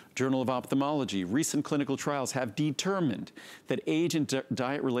 Journal of Ophthalmology. Recent clinical trials have determined that age and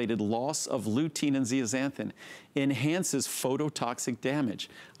diet-related loss of lutein and zeaxanthin enhances phototoxic damage.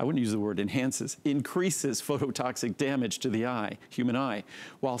 I wouldn't use the word enhances, increases phototoxic damage to the eye, human eye,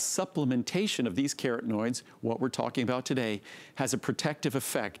 while supplementation of these carotenoids, what we're talking about today, has a protective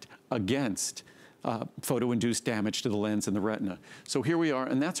effect against photo-induced damage to the lens and the retina. So here we are,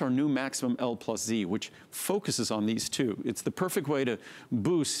 and that's our new Maximum L plus Z, which focuses on these two. It's the perfect way to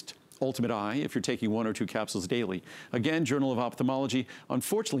boost Ultimate Eye if you're taking 1 or 2 capsules daily. Again, Journal of Ophthalmology,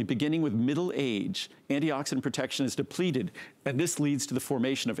 unfortunately, beginning with middle age, antioxidant protection is depleted, and this leads to the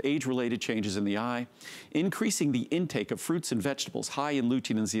formation of age-related changes in the eye. Increasing the intake of fruits and vegetables high in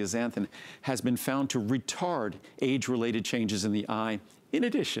lutein and zeaxanthin has been found to retard age-related changes in the eye. In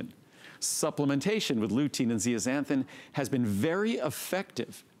addition, supplementation with lutein and zeaxanthin has been very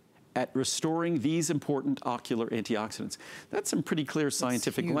effective at restoring these important ocular antioxidants. That's some pretty clear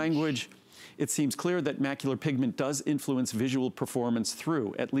scientific language. It seems clear that macular pigment does influence visual performance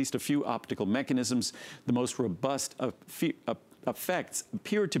through at least a few optical mechanisms. The most robust effects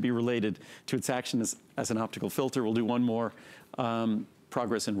appear to be related to its action as an optical filter. We'll do one more.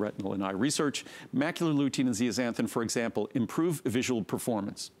 Progress in retinal and eye research. Macular lutein and zeaxanthin, for example, improve visual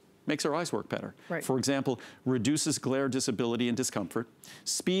performance. Makes our eyes work better. Right. For example, reduces glare disability and discomfort,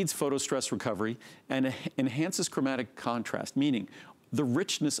 speeds photostress recovery, and enhances chromatic contrast, meaning the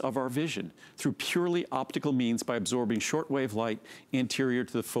richness of our vision through purely optical means by absorbing shortwave light anterior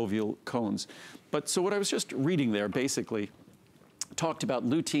to the foveal cones. But so what I was just reading there basically talked about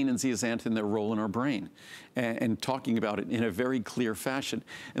lutein and zeaxanthin, their role in our brain, and talking about it in a very clear fashion,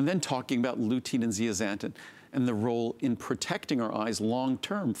 and then talking about lutein and zeaxanthin and the role in protecting our eyes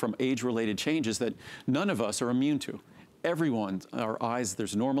long-term from age-related changes that none of us are immune to. Everyone, our eyes,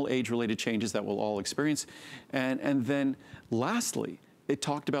 there's normal age-related changes that we'll all experience. And then lastly, it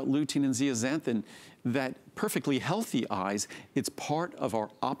talked about lutein and zeaxanthin, that perfectly healthy eyes, it's part of our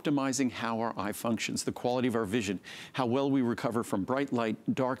optimizing how our eye functions, the quality of our vision, how well we recover from bright light,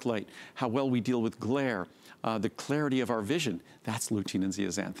 dark light, how well we deal with glare, the clarity of our vision. That's lutein and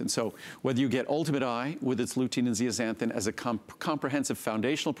zeaxanthin. So whether you get Ultimate Eye with its lutein and zeaxanthin as a comprehensive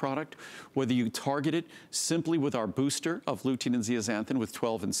foundational product, whether you target it simply with our booster of lutein and zeaxanthin with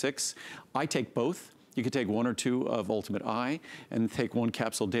 12 and 6, I take both. You could take 1 or 2 of Ultimate Eye and take 1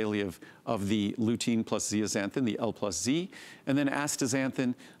 capsule daily of the lutein plus zeaxanthin, the L plus Z, and then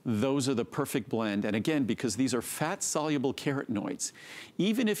astaxanthin. Those are the perfect blend. And again, because these are fat-soluble carotenoids,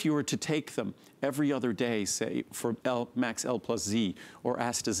 even if you were to take them every other day, say, for Max L plus Z or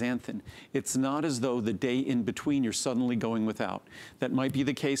astaxanthin, it's not as though the day in between you're suddenly going without. That might be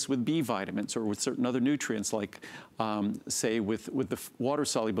the case with B vitamins or with certain other nutrients like, say, with the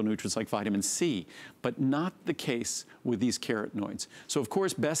water-soluble nutrients like vitamin C, but not the case with these carotenoids. So, of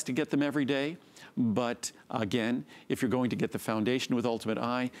course, best to get them every day. But again, if you're going to get the foundation with Ultimate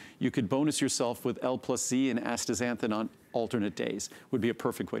Eye, you could bonus yourself with L plus Z and astaxanthin on alternate days. Would be a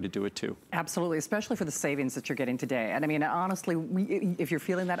perfect way to do it too. Absolutely, especially for the savings that you're getting today. And I mean, honestly, if you're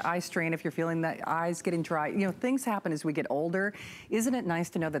feeling that eye strain, if you're feeling that eyes getting dry, you know, things happen as we get older. Isn't it nice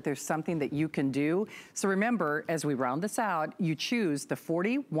to know that there's something that you can do? So remember, as we round this out, you choose the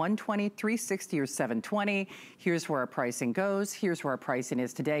 40, 120, 360, or 720. Here's where our pricing goes. Here's where our pricing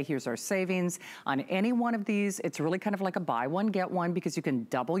is today. Here's our savings. On any one of these, it's really kind of like a buy one, get one, because you can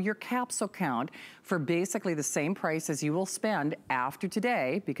double your capsule count for basically the same price as you will spend after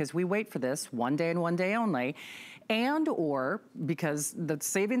today, because we wait for this one day and one day only, and or because the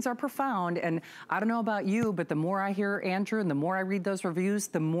savings are profound. And I don't know about you, but the more I hear Andrew and the more I read those reviews,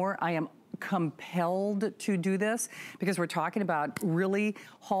 the more I am compelled to do this, because we're talking about really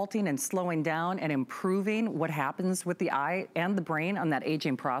halting and slowing down and improving what happens with the eye and the brain on that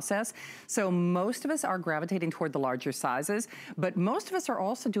aging process. So most of us are gravitating toward the larger sizes, but most of us are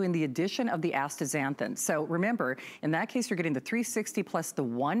also doing the addition of the astaxanthin. So remember, in that case, you're getting the 360 plus the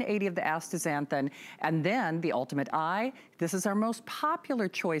 180 of the astaxanthin, and then the Ultimate Eye. This is our most popular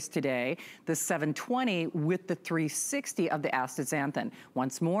choice today, the 720 with the 360 of the astaxanthin.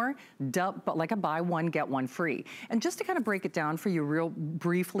 Once more, but like a buy one, get one free. And just to kind of break it down for you real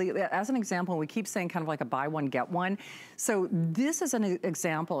briefly, as an example, we keep saying kind of like a buy one, get one. So this is an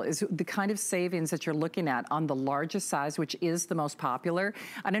example, is the kind of savings that you're looking at on the largest size, which is the most popular.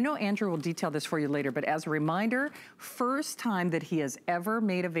 And I know Andrew will detail this for you later, but as a reminder, first time that he has ever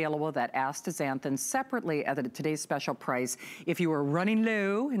made available that astaxanthin separately at today's special price. If you were running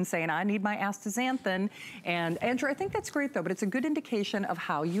low and saying, I need my astaxanthin, and Andrew, I think that's great though, but it's a good indication of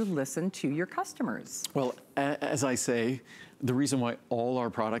how you listen to your customers. Well, as I say, the reason why all our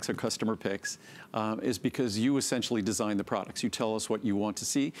products are customer picks is because you essentially design the products. You tell us what you want to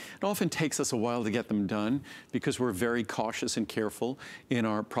see. It often takes us a while to get them done because we're very cautious and careful in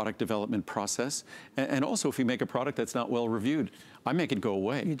our product development process. And also, if we make a product that's not well reviewed, I make it go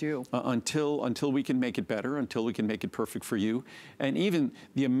away. You do. Until we can make it better, until we can make it perfect for you. And even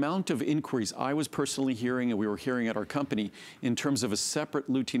the amount of inquiries I was personally hearing and we were hearing at our company in terms of a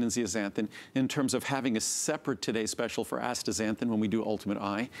separate lutein and zeaxanthin, in terms of having a separate Today Special for astaxanthin when we do Ultimate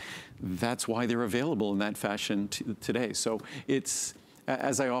Eye, that's why they're available in that fashion today. So it's,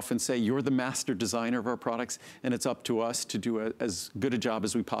 as I often say, you're the master designer of our products, and it's up to us to do as good a job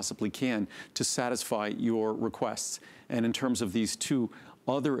as we possibly can to satisfy your requests. And in terms of these two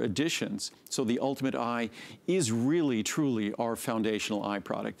other additions, so the Ultimate Eye is really, truly our foundational eye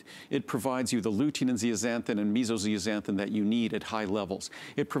product. It provides you the lutein and zeaxanthin and mesozeaxanthin that you need at high levels.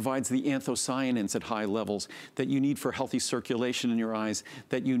 It provides the anthocyanins at high levels that you need for healthy circulation in your eyes,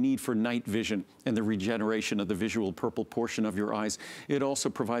 that you need for night vision and the regeneration of the visual purple portion of your eyes. It also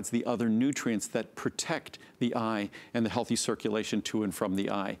provides the other nutrients that protect the eye and the healthy circulation to and from the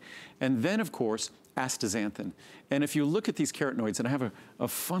eye. And then, of course, astaxanthin. And if you look at these carotenoids, and I have a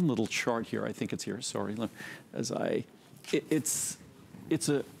fun little chart here, I think it's here, sorry, it's a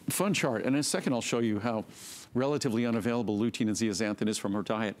fun chart, and in a second I'll show you how relatively unavailable lutein and zeaxanthin is from our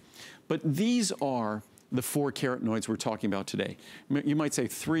diet. But these are the 4 carotenoids we're talking about today. You might say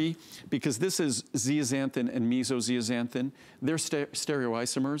 3, because this is zeaxanthin and mesozeaxanthin. They're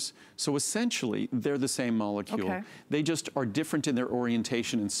stereoisomers, so essentially they're the same molecule. Okay. They just are different in their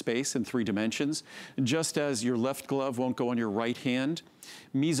orientation in space in 3 dimensions. Just as your left glove won't go on your right hand,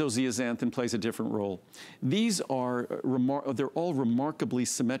 mesozeaxanthin plays a different role. These are, they're all remarkably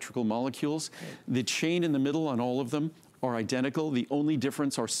symmetrical molecules. The chain in the middle on all of them are identical. The only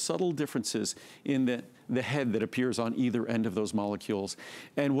difference are subtle differences in the head that appears on either end of those molecules.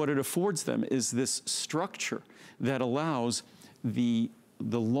 And what it affords them is this structure that allows the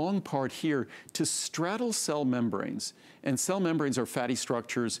long part here to straddle cell membranes. And cell membranes are fatty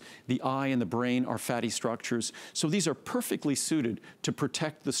structures. The eye and the brain are fatty structures. So these are perfectly suited to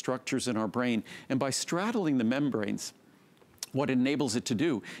protect the structures in our brain. And by straddling the membranes, what it enables it to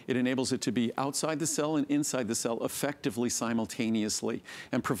do, it enables it to be outside the cell and inside the cell effectively simultaneously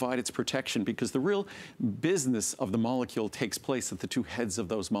and provide its protection, because the real business of the molecule takes place at the 2 heads of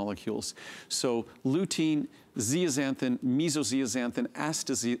those molecules. So lutein, zeaxanthin, mesozeaxanthin,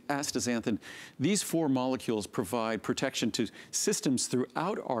 astaxanthin, these 4 molecules provide protection to systems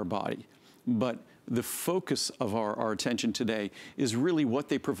throughout our body, but the focus of our attention today is really what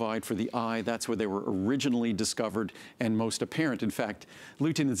they provide for the eye. That's where they were originally discovered and most apparent. In fact,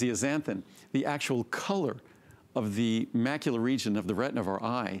 lutein and zeaxanthin, the actual color of the macular region of the retina of our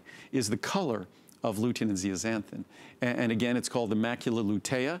eye is the color of lutein and zeaxanthin. And again, it's called the macula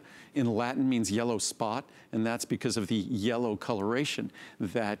lutea. In Latin means yellow spot, and that's because of the yellow coloration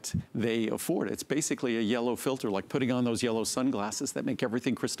that they afford. It's basically a yellow filter, like putting on those yellow sunglasses that make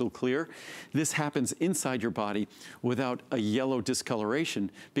everything crystal clear. This happens inside your body without a yellow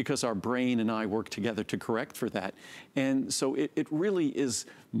discoloration, because our brain and eye work together to correct for that. And so it really is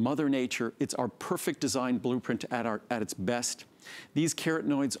Mother Nature. It's our perfect design blueprint at its best. These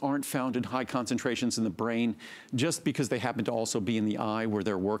carotenoids aren't found in high concentrations in the brain just because they happen to also be in the eye where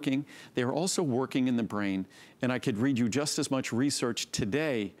they're working. They're also working in the brain. And I could read you just as much research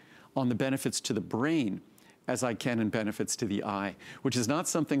today on the benefits to the brain as I can in benefits to the eye, which is not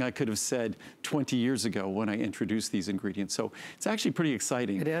something I could have said 20 years ago when I introduced these ingredients. So it's actually pretty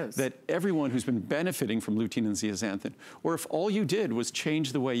exciting that everyone who's been benefiting from lutein and zeaxanthin, or if all you did was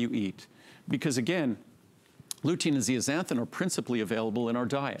change the way you eat, because again, lutein and zeaxanthin are principally available in our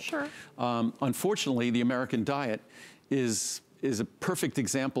diet. Sure. Unfortunately, the American diet is a perfect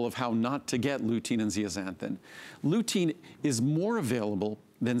example of how not to get lutein and zeaxanthin. Lutein is more available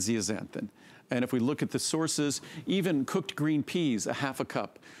than zeaxanthin. And if we look at the sources, even cooked green peas, a ½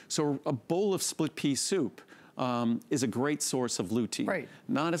 cup. So a bowl of split pea soup is a great source of lutein. Right.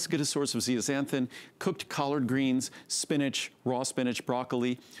 Not as good a source of zeaxanthin. Cooked collard greens, spinach, raw spinach,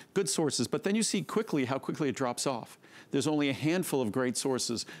 broccoli, good sources. But then you see quickly how quickly it drops off. There's only a handful of great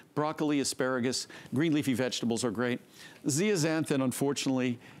sources. Broccoli, asparagus, green leafy vegetables are great. Zeaxanthin,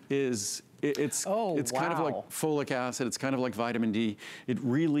 unfortunately, it's kind of like folic acid. It's kind of like vitamin D. It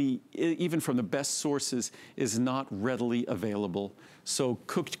really, even from the best sources, is not readily available. So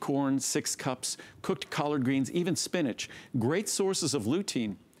cooked corn, 6 cups, cooked collard greens, even spinach, great sources of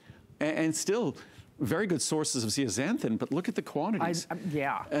lutein, and still very good sources of zeaxanthin, but look at the quantities.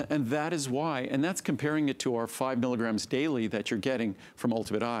 And that is why, and that's comparing it to our 5 milligrams daily that you're getting from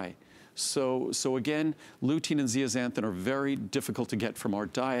Ultimate Eye. So again, lutein and zeaxanthin are very difficult to get from our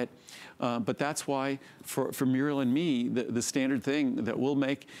diet, but that's why for Muriel and me, the standard thing that we'll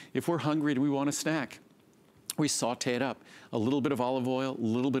make, if we're hungry and we want a snack, We saute it up. A little bit of olive oil, a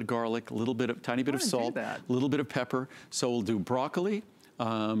little bit of garlic, a little bit of, tiny bit of salt, a little bit of pepper. So we'll do broccoli.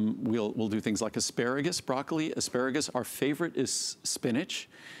 We'll do things like asparagus, broccoli, asparagus. Our favorite is spinach.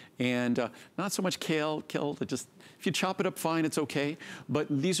 And not so much kale. Kale, just, if you chop it up fine, it's okay. But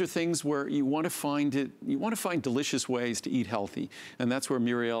these are things where you want to find it, you want to find delicious ways to eat healthy. And that's where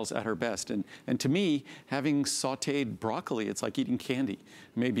Muriel's at her best. And to me, having sauteed broccoli, it's like eating candy.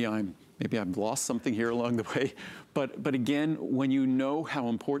 Maybe I've lost something here along the way. But again, when you know how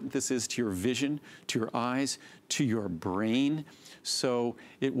important this is to your vision, to your eyes, to your brain. So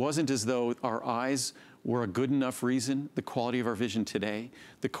it wasn't as though our eyes were a good enough reason, the quality of our vision today,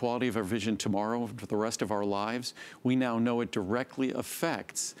 the quality of our vision tomorrow, for the rest of our lives. We now know it directly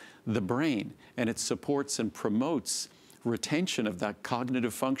affects the brain, and it supports and promotes retention of that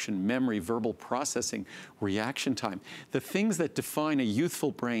cognitive function, memory, verbal processing, reaction time. The things that define a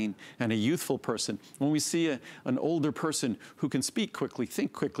youthful brain and a youthful person. When we see an older person who can speak quickly,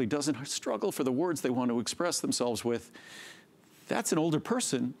 think quickly, doesn't struggle for the words they want to express themselves with, that's an older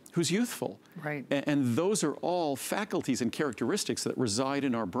person who's youthful. Right. And those are all faculties and characteristics that reside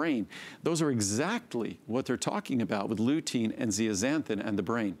in our brain. Those are exactly what they're talking about with lutein and zeaxanthin and the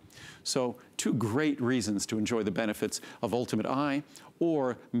brain. So 2 great reasons to enjoy the benefits of Ultimate Eye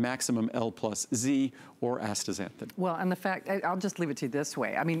or Maximum L plus Z or astaxanthin. Well, and the fact, I'll just leave it to you this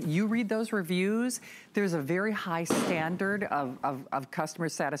way. I mean, you read those reviews, there's a very high standard of customer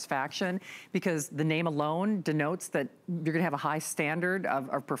satisfaction because the name alone denotes that you're gonna have a high standard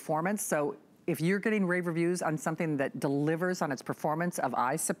of performance. So if you're getting rave reviews on something that delivers on its performance of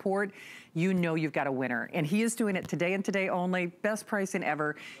eye support, you know you've got a winner. And he is doing it today and today only, best pricing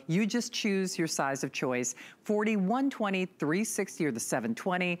ever. You just choose your size of choice. 40, 120, 360, or the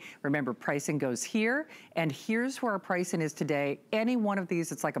 720. Remember, pricing goes here, and here's where our pricing is today. Any one of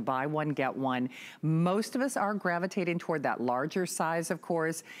these, it's like a buy one, get one. Most of us are gravitating toward that larger size, of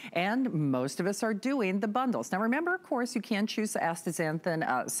course, and most of us are doing the bundles. Now remember, of course, you can choose the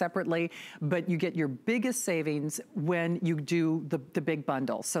astaxanthin separately, but you get your biggest savings when you do the big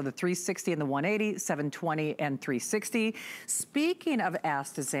bundle. So the 360 and the 180, 720 and 360. Speaking of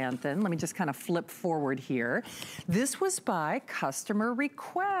astaxanthin, let me just kind of flip forward here. This was by customer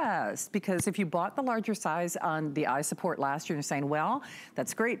request, because if you bought the larger size on the eye support last year and you're saying, well,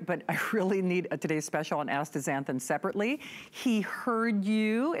 that's great, but I really need a today's special on astaxanthin separately. He heard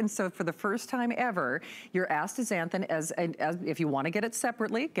you, and so for the first time ever, your astaxanthin, as if you want to get it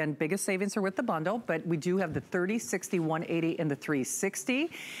separately, again, biggest savings are with the bundle, but we do have the 30, 60, 180, and the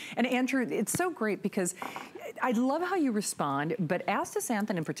 360. And Andrew, it's so great because I love how you respond, but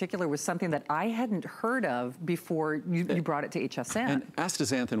astaxanthin in particular was something that I hadn't heard of before you brought it to HSN. And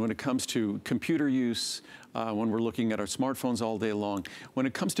astaxanthin, when it comes to computer use, when we're looking at our smartphones all day long, when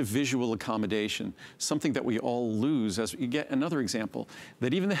it comes to visual accommodation, something that we all lose, as you get another example,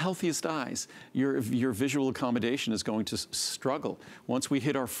 that even the healthiest eyes, your visual accommodation is going to struggle. Once we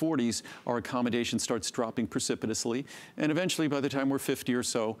hit our 40s, our accommodation starts dropping precipitously, and eventually by the time we're 50 or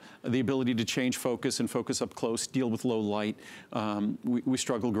so, the ability to change focus and focus up close, deal with low light, we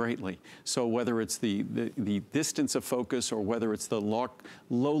struggle greatly. So whether it's the distance of focus or whether it's the low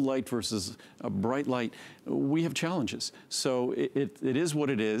light versus a bright light, we have challenges. So it is what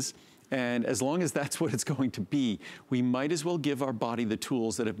it is. And as long as that's what it's going to be, we might as well give our body the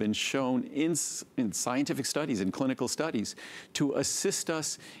tools that have been shown in scientific studies, in clinical studies, to assist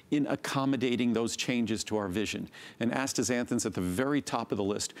us in accommodating those changes to our vision. And astaxanthin's at the very top of the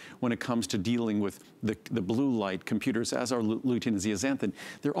list when it comes to dealing with the blue light computers, as are lutein and zeaxanthin.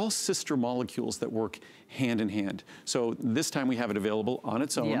 They're all sister molecules that work hand in hand. So this time we have it available on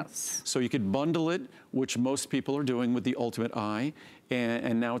its own. Yes. So you could bundle it, which most people are doing with the Ultimate Eye,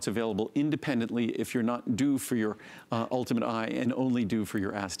 and now it's available independently if you're not due for your Ultimate Eye and only due for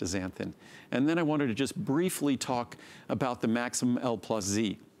your astaxanthin. And then I wanted to just briefly talk about the Maximum L plus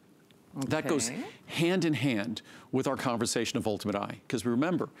Z. Okay. That goes hand in hand with our conversation of Ultimate Eye. Because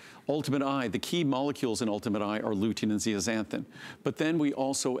remember, Ultimate Eye, the key molecules in Ultimate Eye are lutein and zeaxanthin. But then we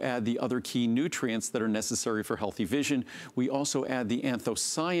also add the other key nutrients that are necessary for healthy vision. We also add the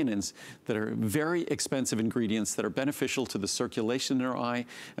anthocyanins that are very expensive ingredients that are beneficial to the circulation in our eye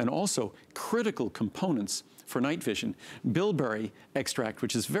and also critical components for night vision. Bilberry extract,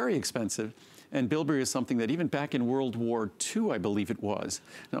 which is very expensive. And bilberry is something that even back in World War II, I believe it was,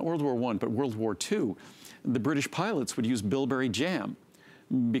 not World War I, but World War II, the British pilots would use bilberry jam.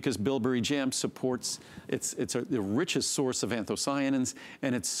 because bilberry jam supports, it's the richest source of anthocyanins,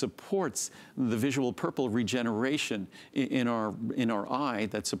 and it supports the visual purple regeneration in our eye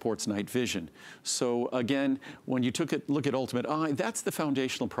that supports night vision. So again, when you look at Ultimate Eye, that's the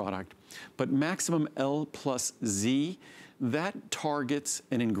foundational product. But Maximum L plus Z, that targets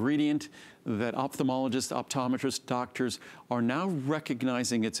an ingredient that ophthalmologists, optometrists, doctors are now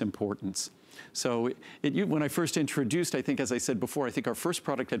recognizing its importance. So when I first introduced, I think, as I said before, I think our first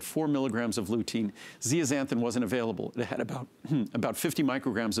product had 4 milligrams of lutein. Zeaxanthin wasn't available. It had about 50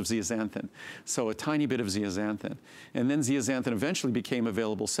 micrograms of zeaxanthin, so a tiny bit of zeaxanthin. And then zeaxanthin eventually became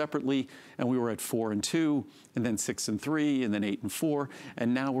available separately, and we were at 4 and 2, and then 6 and 3, and then 8 and 4,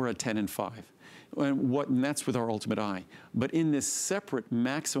 and now we're at 10 and 5. And that's with our Ultimate Eye. But in this separate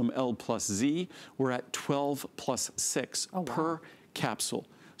Maximum L plus Z, we're at 12 plus 6 per capsule.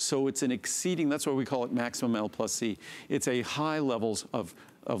 So it's an exceeding, that's why we call it Maximum L plus Z. It's a high levels of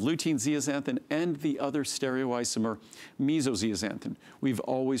lutein, zeaxanthin, and the other stereoisomer, mesozeaxanthin. We've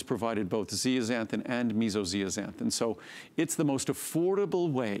always provided both zeaxanthin and mesozeaxanthin. So it's the most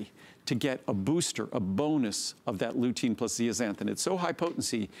affordable way to get a booster, a bonus of that lutein plus zeaxanthin. It's so high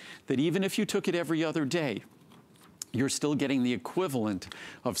potency that even if you took it every other day, you're still getting the equivalent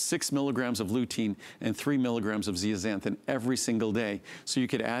of 6 milligrams of lutein and 3 milligrams of zeaxanthin every single day. So you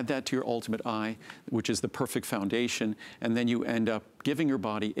could add that to your Ultimate Eye, which is the perfect foundation, and then you end up giving your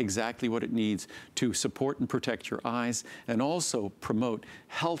body exactly what it needs to support and protect your eyes and also promote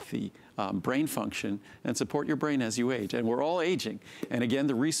healthy brain function and support your brain as you age. And we're all aging. And again,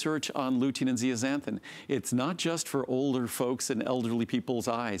 the research on lutein and zeaxanthin, it's not just for older folks and elderly people's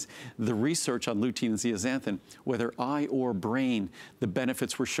eyes. The research on lutein and zeaxanthin, whether eye or brain, the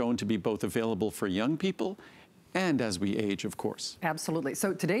benefits were shown to be both available for young people and as we age, of course. Absolutely.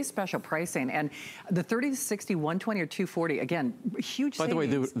 So today's special pricing, and the 30, 60, 120, or 240, again, huge savings. By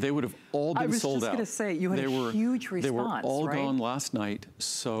the way, they would have all been sold out. I was just going to say, you had a huge response, They were all gone last night.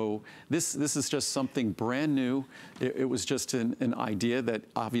 So this is just something brand new. It was just an idea that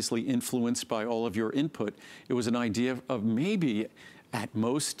obviously influenced by all of your input. It was an idea of maybe at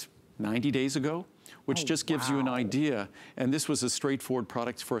most 90 days ago, which just gives you an idea. And this was a straightforward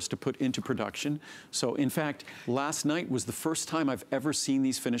product for us to put into production. So in fact, last night was the first time I've ever seen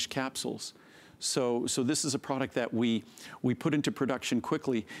these finished capsules. So this is a product that we put into production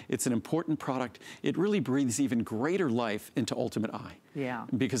quickly. It's an important product. It really breathes even greater life into Ultimate Eye. Yeah.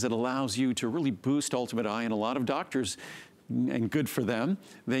 Because it allows you to really boost Ultimate Eye, and a lot of doctors, and good for them,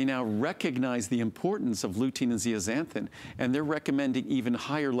 they now recognize the importance of lutein and zeaxanthin, and they're recommending even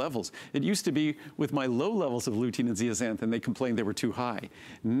higher levels. It used to be with my low levels of lutein and zeaxanthin, they complained they were too high.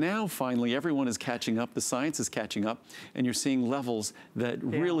 Now, finally, everyone is catching up, the science is catching up, and you're seeing levels that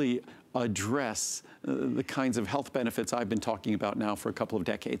really address the kinds of health benefits I've been talking about now for a couple of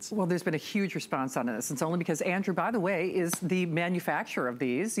decades. Well, there's been a huge response on this. It's only because Andrew, by the way, is the manufacturer of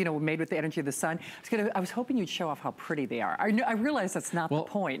these, you know, made with the energy of the sun. I was hoping you'd show off how pretty they are. I realize that's not the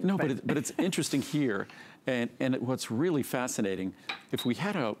point. No, but it's interesting here. And what's really fascinating, if we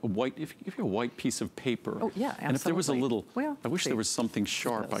had a white piece of paper, and if there was a little, I wish there was something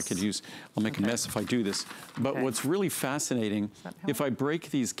sharp I could use. I'll make a mess if I do this. But what's really fascinating, if I break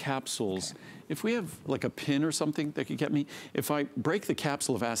these capsules, if we have like a pin or something that could get me, if I break the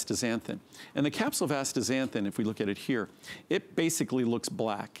capsule of astaxanthin, and the capsule of astaxanthin, if we look at it here, it basically looks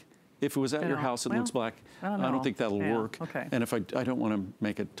black. If it was at your house, it looks black. I don't think that'll work. And if I don't want to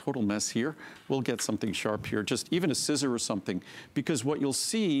make a total mess here, we'll get something sharp here, just even a scissor or something. Because what you'll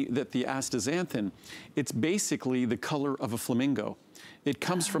see that the astaxanthin, it's basically the color of a flamingo. It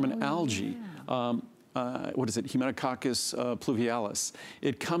comes from an algae. What is it, Hematococcus pluvialis.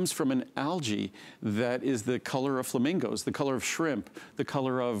 It comes from an algae that is the color of flamingos, the color of shrimp, the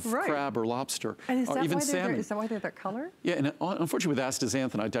color of crab or lobster, or even salmon. Is that why they're that color? Yeah, and unfortunately with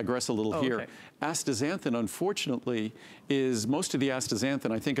astaxanthin, I digress a little here. Astaxanthin, unfortunately, is most of the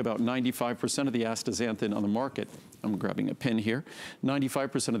astaxanthin, I think about 95% of the astaxanthin on the market, I'm grabbing a pin here,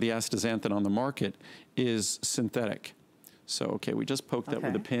 95% of the astaxanthin on the market is synthetic. So, okay, we just poked that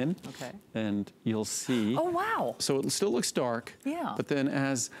with a pin, and you'll see. Oh, wow. So it still looks dark, but then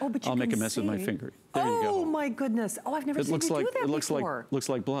I'll make a mess with my finger. There you go. Oh, my goodness. Oh, I've never seen you do that before. It looks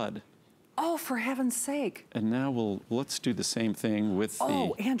like blood. Oh, for heaven's sake. And now let's do the same thing with the...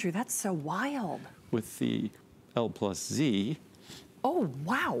 Oh, Andrew, that's so wild. With the L plus Z. Oh,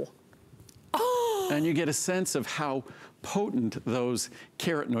 wow. Oh. And you get a sense of how potent those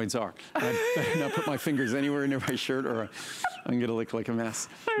carotenoids are. I better not put my fingers anywhere near my shirt or I'm gonna look like a mess.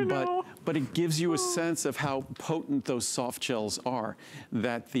 but it gives you a sense of how potent those soft gels are,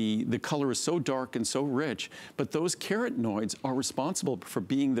 that the color is so dark and so rich, but those carotenoids are responsible for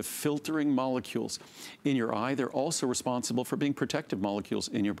being the filtering molecules in your eye. They're also responsible for being protective molecules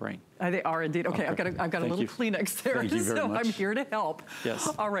in your brain. They are indeed. Okay, I've got a little Kleenex there, Thank you very so much. I'm here to help. Yes.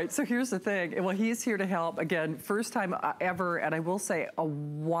 All right, so here's the thing. Well, he's here to help. Again, first time ever, and I will say a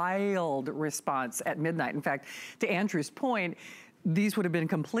wild response at midnight. In fact, to Andrew's point, these would have been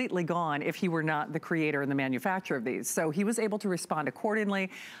completely gone if he were not the creator and the manufacturer of these. So he was able to respond accordingly.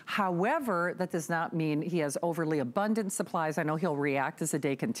 However, that does not mean he has overly abundant supplies. I know he'll react as the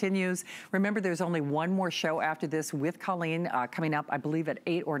day continues. Remember, there's only one more show after this with Colleen coming up, I believe, at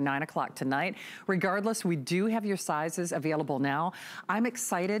 8 or 9 o'clock tonight. Regardless, we do have your sizes available now. I'm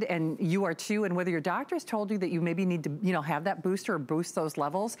excited, and you are too, and whether your doctor has told you that you maybe need to, have that booster or boost those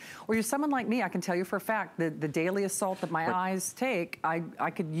levels, or you're someone like me, I can tell you for a fact that the daily assault that my eyes take,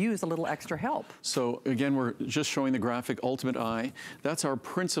 I could use a little extra help. So again, we're just showing the graphic Ultimate Eye. That's our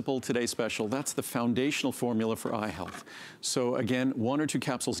principal today special. That's the foundational formula for eye health. So again, 1 or 2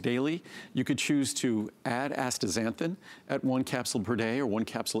 capsules daily. You could choose to add astaxanthin at 1 capsule per day or 1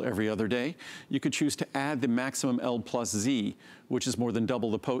 capsule every other day. You could choose to add the maximum L plus Z, which is more than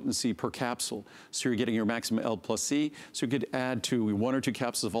double the potency per capsule. So you're getting your maximum L plus Z. So you could add to 1 or 2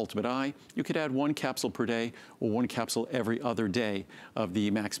 capsules of Ultimate Eye. You could add 1 capsule per day or 1 capsule every other day of the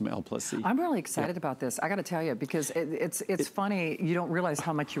maximum L plus Z. I'm really excited about this. I got to tell you, because it's funny. You don't realize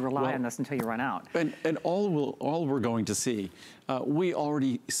how much you rely on this until you run out. And all we're going to see, we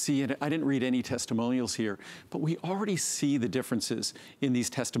already see it. I didn't read any testimonials here, but we already see the differences in these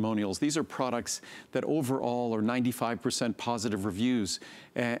testimonials. These are products that overall are 95% positive reviews.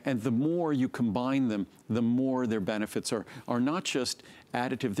 And the more you combine them, the more their benefits are not just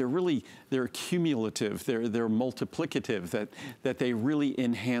additive, they're cumulative, they're multiplicative, that they really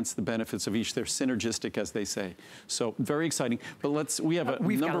enhance the benefits of each. They're synergistic, as they say. So very exciting. But we have a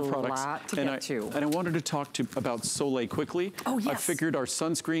number of products. And I wanted to talk about Soleil quickly. Oh, yes. I figured our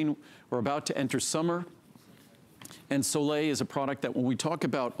sunscreen, we're about to enter summer. And Soleil is a product that when we talk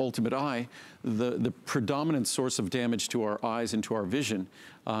about Ultimate Eye, the predominant source of damage to our eyes and to our vision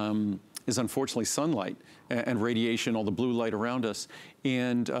is unfortunately sunlight and radiation, all the blue light around us.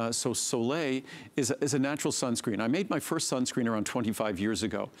 And so Soleil is a natural sunscreen. I made my first sunscreen around 25 years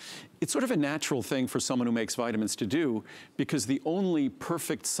ago. It's sort of a natural thing for someone who makes vitamins to do, because the only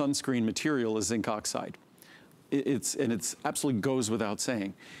perfect sunscreen material is zinc oxide. It's absolutely goes without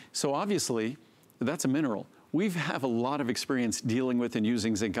saying. So obviously, that's a mineral. We have a lot of experience dealing with and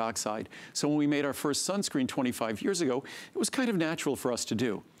using zinc oxide. So when we made our first sunscreen 25 years ago, it was kind of natural for us to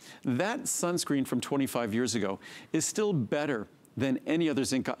do. That sunscreen from 25 years ago is still better than any other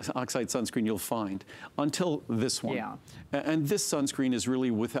zinc oxide sunscreen you'll find until this one. Yeah. And this sunscreen is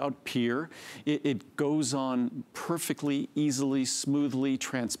really without peer. It goes on perfectly, easily, smoothly,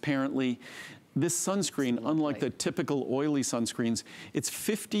 transparently. This sunscreen, unlike the typical oily sunscreens, it's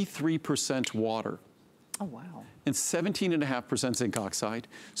 53% water. Oh, wow. And 17.5% zinc oxide.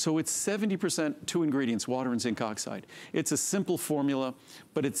 So it's 70% 2 ingredients, water and zinc oxide. It's a simple formula,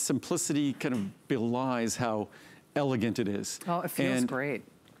 but its simplicity kind of belies how elegant it is. Oh, it feels great.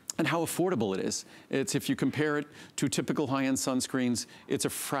 And how affordable it is. It's, if you compare it to typical high-end sunscreens, it's a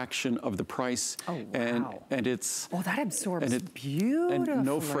fraction of the price. Oh, wow. And it's... Oh, that absorbs beautifully. And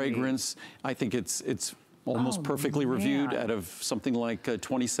no fragrance. I think it's almost perfectly reviewed out of something like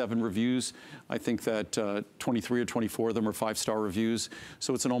 27 reviews. I think that 23 or 24 of them are 5-star reviews.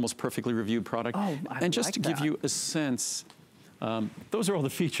 So it's an almost perfectly reviewed product. Oh, and just to give you a sense, those are all the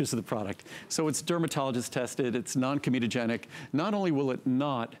features of the product. So it's dermatologist tested, it's non-comedogenic. Not only will it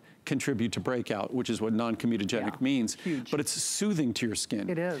not contribute to breakout, which is what non-comedogenic means, but it's soothing to your skin.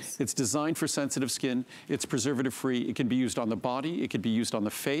 It is. It's designed for sensitive skin. It's preservative-free. It can be used on the body. It can be used on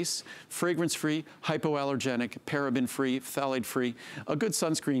the face. Fragrance-free, hypoallergenic, paraben-free, phthalate-free. A good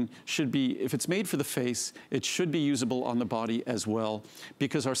sunscreen should be, if it's made for the face, it should be usable on the body as well,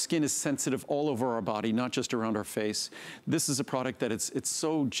 because our skin is sensitive all over our body, not just around our face. This is a product that it's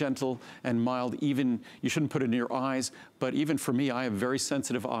so gentle and mild. Even, you shouldn't put it in your eyes, but even for me, I have very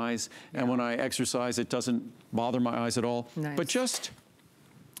sensitive eyes. And when I exercise, it doesn't bother my eyes at all. Nice. But just,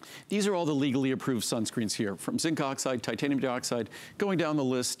 these are all the legally approved sunscreens here, from zinc oxide, titanium dioxide, going down the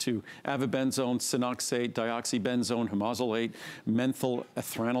list to avibenzone, sinoxate, dioxybenzone, humazolate, menthol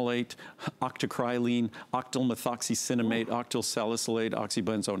ethranolate, octocrylene, octylmethoxycinnamate, octylsalicylate,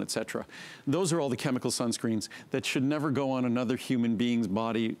 oxybenzone, etc. Those are all the chemical sunscreens that should never go on another human being's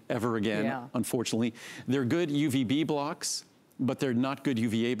body ever again, unfortunately. They're good UVB blocks, but they're not good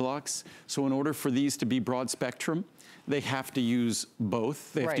UVA blocks. So in order for these to be broad spectrum, they have to use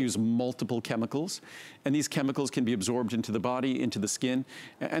both. They have to use multiple chemicals. And these chemicals can be absorbed into the body, into the skin.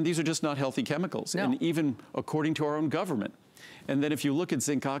 And these are just not healthy chemicals. No. And even according to our own government. And then if you look at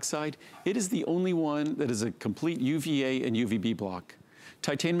zinc oxide, it is the only one that is a complete UVA and UVB block.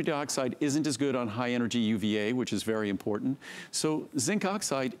 Titanium dioxide isn't as good on high energy UVA, which is very important. So zinc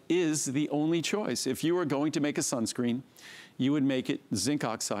oxide is the only choice. If you are going to make a sunscreen, you would make it zinc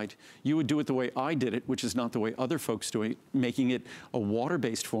oxide. You would do it the way I did it, which is not the way other folks do it, making it a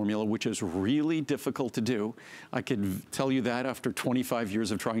water-based formula, which is really difficult to do. I could tell you that after 25 years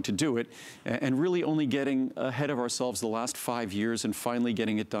of trying to do it, and really only getting ahead of ourselves the last 5 years and finally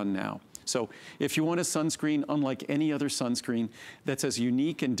getting it done now. So if you want a sunscreen unlike any other sunscreen that's as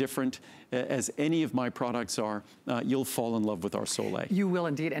unique and different as any of my products are, you'll fall in love with our Soleil. You will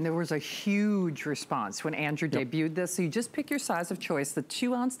indeed, and there was a huge response when Andrew debuted this. So you just pick your size of choice, the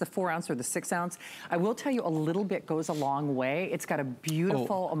 2 ounce, the 4 ounce, or the 6 ounce. I will tell you, a little bit goes a long way. It's got a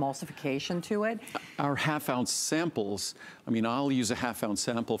beautiful emulsification to it. Our half-ounce samples, I mean, I'll use a half-ounce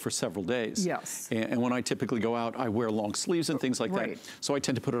sample for several days. Yes. And when I typically go out, I wear long sleeves and things like that. So I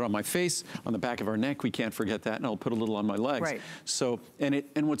tend to put it on my face, on the back of our neck, we can't forget that, and I'll put a little on my legs. So, and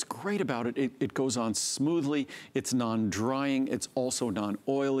what's great about it, it goes on smoothly, it's non-drying, it's also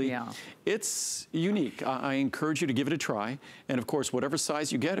non-oily. It's unique. I encourage you to give it a try, and of course, whatever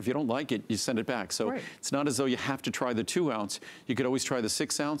size you get, if you don't like it, you send it back. So it's not as though you have to try the 2 ounce, you could always try the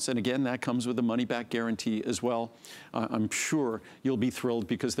 6 ounce, and again, that comes with a money-back guarantee as well. I'm sure you'll be thrilled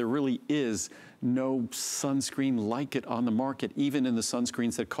because there really is no sunscreen like it on the market. Even in the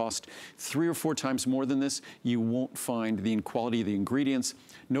sunscreens that cost 3 or 4 times more than this, you won't find the quality of the ingredients,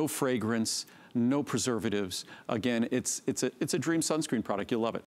 no fragrance, no preservatives. Again, it's a dream sunscreen product. You'll love it.